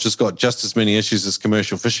 agriculture's got just as many issues as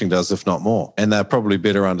commercial fishing does, if not more. And they're probably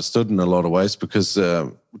better understood in a lot of ways because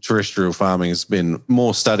terrestrial farming has been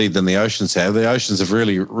more studied than the oceans have. The oceans have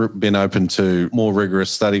really been open to more rigorous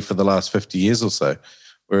study for the last 50 years or so,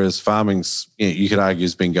 whereas farming's, you could argue,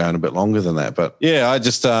 has been going a bit longer than that. But yeah, I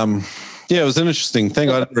just, it was an interesting thing.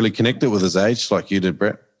 I didn't really connect it with his age like you did,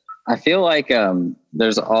 Brett. I feel like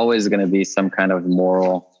there's always going to be some kind of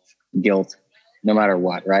moral guilt no matter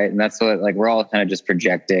what, right? And that's what, like, we're all kind of just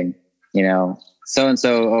projecting,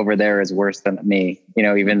 so-and-so over there is worse than me,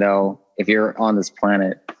 even though if you're on this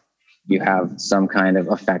planet, you have some kind of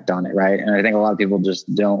effect on it, right? And I think a lot of people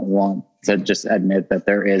just don't want to just admit that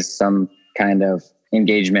there is some kind of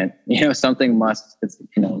engagement. Something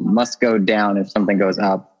must go down if something goes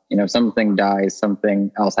up. If something dies, something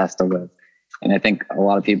else has to live. And I think a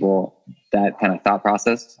lot of people, that kind of thought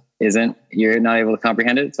process you're not able to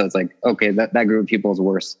comprehend it. So it's like, okay, that group of people is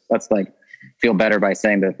worse. Let's like feel better by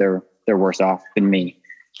saying that they're worse off than me.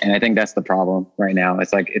 And I think that's the problem right now.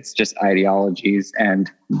 It's like, it's just ideologies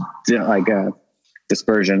and like a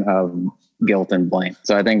dispersion of guilt and blame.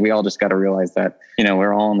 So I think we all just got to realize that,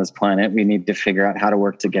 we're all on this planet. We need to figure out how to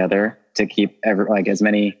work together to keep as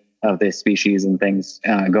many of the species and things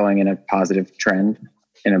going in a positive trend,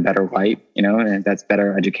 in a better light, and that's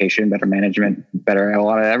better education, better management, better a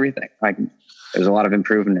lot of everything. Like, there's a lot of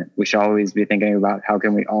improvement. We should always be thinking about how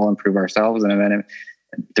can we all improve ourselves, and then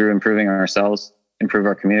through improving ourselves, improve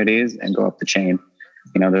our communities and go up the chain.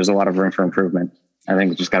 There's a lot of room for improvement. I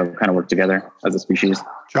think we just got to kind of work together as a species.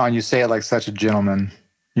 John, you say it like such a gentleman.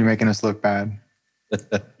 You're making us look bad.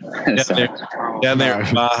 Down there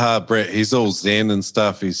at Maha, Brett, he's all zen and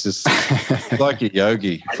stuff. He's just like a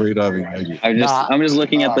yogi, freediving yogi. I'm just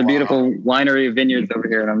looking at the beautiful winery vineyards over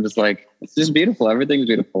here, and I'm just like, it's just beautiful. Everything's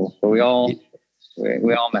beautiful, but we all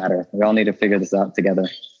matter. We all need to figure this out together,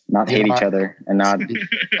 not hate each other, and not.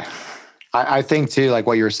 I think too, like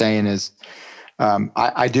what you're saying is,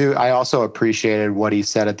 I also appreciated what he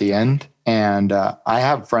said at the end. And I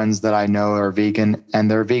have friends that I know are vegan, and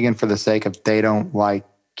they're vegan for the sake of they don't like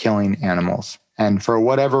killing animals. And for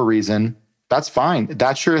whatever reason, that's fine.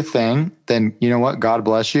 That's your thing. Then you know what? God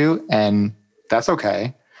bless you. And that's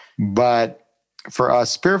okay. But for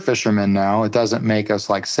us spear fishermen now, it doesn't make us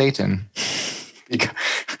like Satan. Because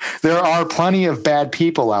there are plenty of bad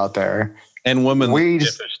people out there. And women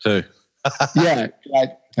fish too. Yeah.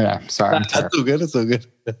 Sorry. That's all good. It's all good.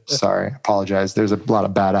 Sorry. Apologize. There's a lot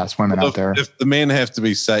of badass women out there. If the men have to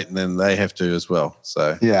be Satan, then they have to as well.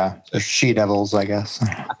 So yeah, she devils, I guess.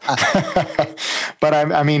 But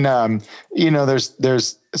I mean,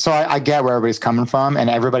 there's. So I get where everybody's coming from, and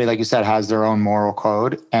everybody, like you said, has their own moral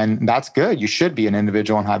code, and that's good. You should be an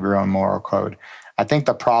individual and have your own moral code. I think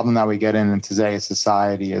the problem that we get in today's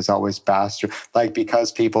society is always bastard. Like,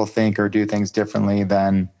 because people think or do things differently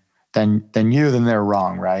than then they're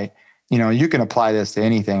wrong, right? You can apply this to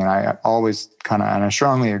anything. And I always and I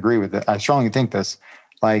strongly agree with it. I strongly think this,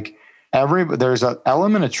 like there's an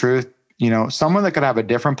element of truth, someone that could have a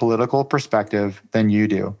different political perspective than you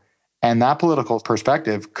do. And that political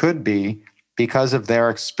perspective could be because of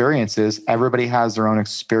their experiences. Everybody has their own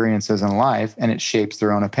experiences in life, and it shapes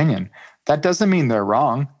their own opinion. That doesn't mean they're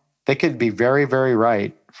wrong. They could be very, very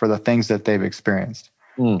right for the things that they've experienced.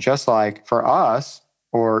 Just like for us,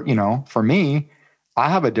 or, for me, I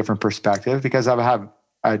have a different perspective because I have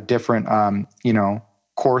a different,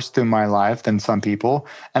 course through my life than some people.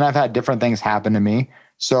 And I've had different things happen to me.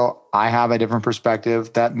 So I have a different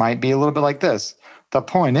perspective that might be a little bit like this. The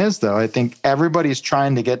point is, though, I think everybody's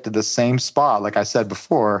trying to get to the same spot, like I said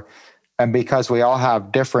before. And because we all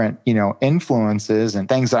have different, influences and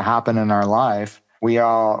things that happen in our life,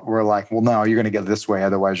 we're like, well, no, you're going to get this way.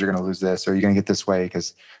 Otherwise, you're going to lose this, or you're going to get this way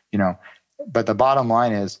because, but the bottom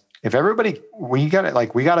line is, if everybody, we got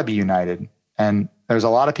to be united. And there's a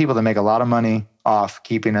lot of people that make a lot of money off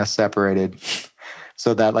keeping us separated.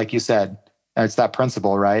 So that, like you said, it's that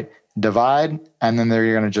principle, right? Divide, and then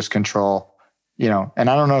you're going to just control, and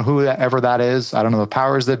I don't know whoever that is. I don't know the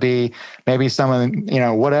powers that be, maybe someone,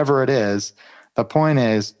 whatever it is. The point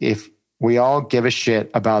is, if we all give a shit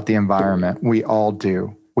about the environment, we all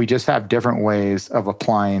do. We just have different ways of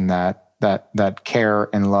applying that care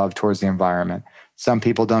and love towards the environment. Some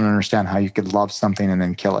people don't understand how you could love something and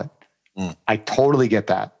then kill it. I totally get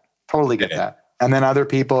that. Totally get that. And then other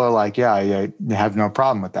people are like, yeah, I have no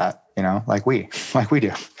problem with that, like we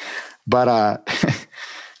do. But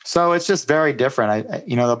so it's just very different.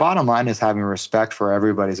 The bottom line is having respect for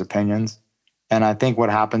everybody's opinions. And I think what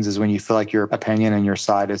happens is when you feel like your opinion and your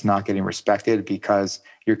side is not getting respected because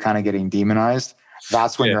you're kind of getting demonized,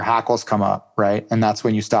 that's when your hackles come up, right? And that's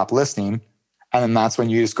when you stop listening. And then that's when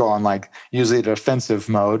you just go on usually defensive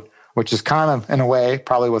mode, which is kind of, in a way,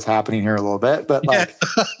 probably what's happening here a little bit. But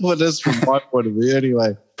well, that's from my point of view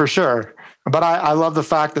anyway. For sure. But I love the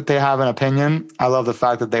fact that they have an opinion. I love the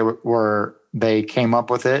fact that they came up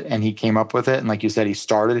with it, and he came up with it. And like you said,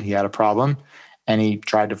 he had a problem. And he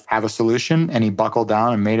tried to have a solution, and he buckled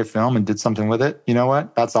down and made a film and did something with it. You know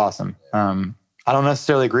what? That's awesome. I don't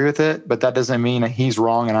necessarily agree with it, but that doesn't mean that he's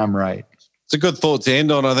wrong and I'm right. It's a good thought to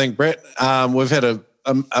end on, I think, Brett. We've had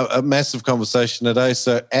a massive conversation today.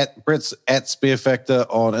 So Brett's at Spear Factor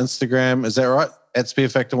on Instagram. Is that right? At Spear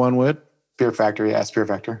Factor, one word? Spear Factor, yeah, Spear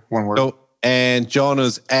Factor, one word. Cool. And John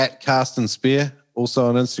is at Carsten Spear, also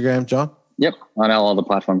on Instagram, John? Yep, on all the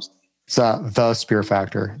platforms. It's the Spear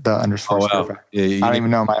Factor, the _Spear Factor. Yeah, I don't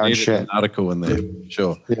even know my own shit. An article in there,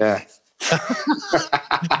 sure. Yeah.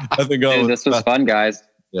 I think Dude, this was fun, guys.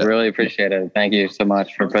 Yeah. Really appreciate it. Thank you so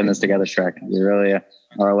much for putting this together, Shrek. You really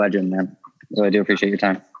are a legend, man. Really do appreciate your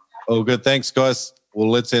time. Oh, good. Thanks, guys. Well,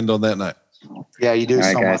 let's end on that note. Yeah, you do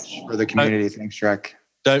much for the community. Thanks, Shrek.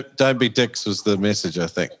 Don't be dicks was the message, I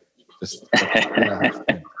think. Just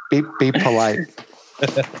be polite.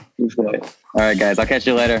 Be polite. All right, guys. I'll catch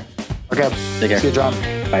you later. Okay. Take care. See you, John.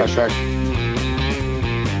 Bye. Bye, Shrek.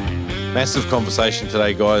 Massive conversation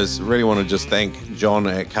today, guys. Really want to just thank John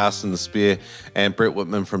at Carsten the Spear and Brett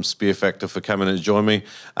Whitman from Spear Factor for coming and join me.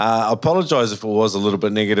 I apologise if it was a little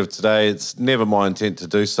bit negative today. It's never my intent to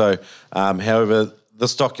do so. However,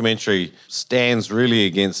 this documentary stands really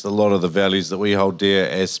against a lot of the values that we hold dear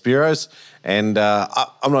as Spearos. And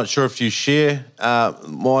I'm not sure if you share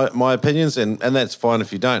my opinions, and that's fine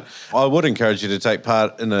if you don't. I would encourage you to take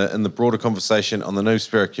part in the broader conversation on the Noob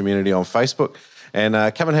Spearo community on Facebook. And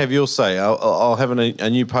come and have your say. I'll have a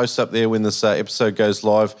new post up there when this episode goes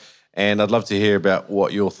live, and I'd love to hear about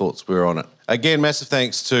what your thoughts were on it. Again, massive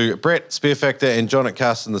thanks to Brett, Spear Factor, and John at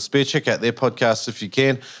Carsten the Spear. Check out their podcasts if you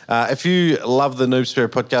can. If you love the Noob Spearo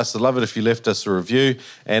podcast, I'd love it if you left us a review,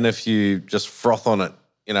 and if you just froth on it,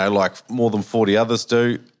 like more than 40 others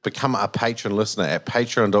do, become a patron listener at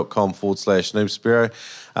patreon.com/Noob Spearo.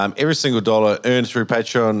 Every single dollar earned through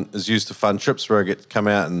Patreon is used to fund trips where I get to come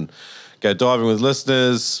out and go diving with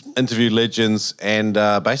listeners, interview legends, and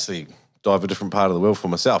basically dive a different part of the world for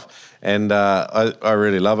myself. And I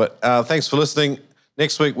really love it. Thanks for listening.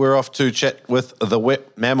 Next week, we're off to chat with the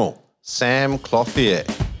wet mammal, Sam Clothier.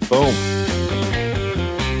 Boom.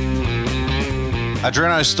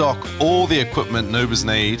 Adreno stock all the equipment noobers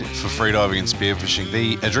need for freediving and spearfishing.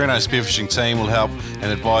 The Adreno spearfishing team will help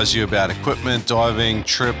and advise you about equipment, diving,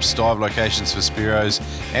 trips, dive locations for Spearos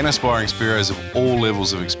and aspiring Spearos of all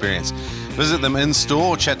levels of experience. Visit them in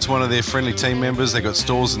store, chat to one of their friendly team members. They've got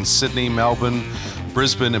stores in Sydney, Melbourne,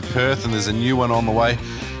 Brisbane and Perth, and there's a new one on the way.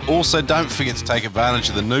 Also, don't forget to take advantage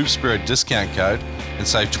of the Noob Spearo discount code and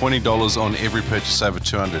save $20 on every purchase over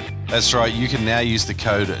 $200. That's right, you can now use the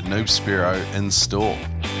code Noob Spearo in store.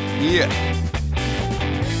 Yeah.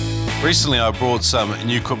 Recently, I brought some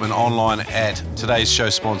new equipment online at today's show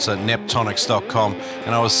sponsor, Neptonics.com,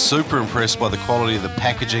 and I was super impressed by the quality of the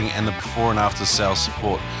packaging and the before and after sales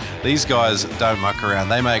support. These guys don't muck around.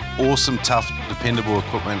 They make awesome, tough, dependable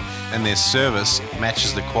equipment, and their service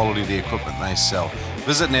matches the quality of the equipment they sell.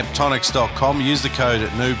 Visit Neptonics.com. Use the code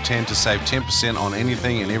NOOB10 to save 10% on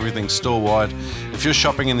anything and everything store-wide. If you're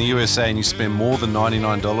shopping in the USA and you spend more than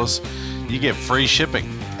 $99, you get free shipping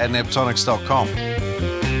at Neptonics.com.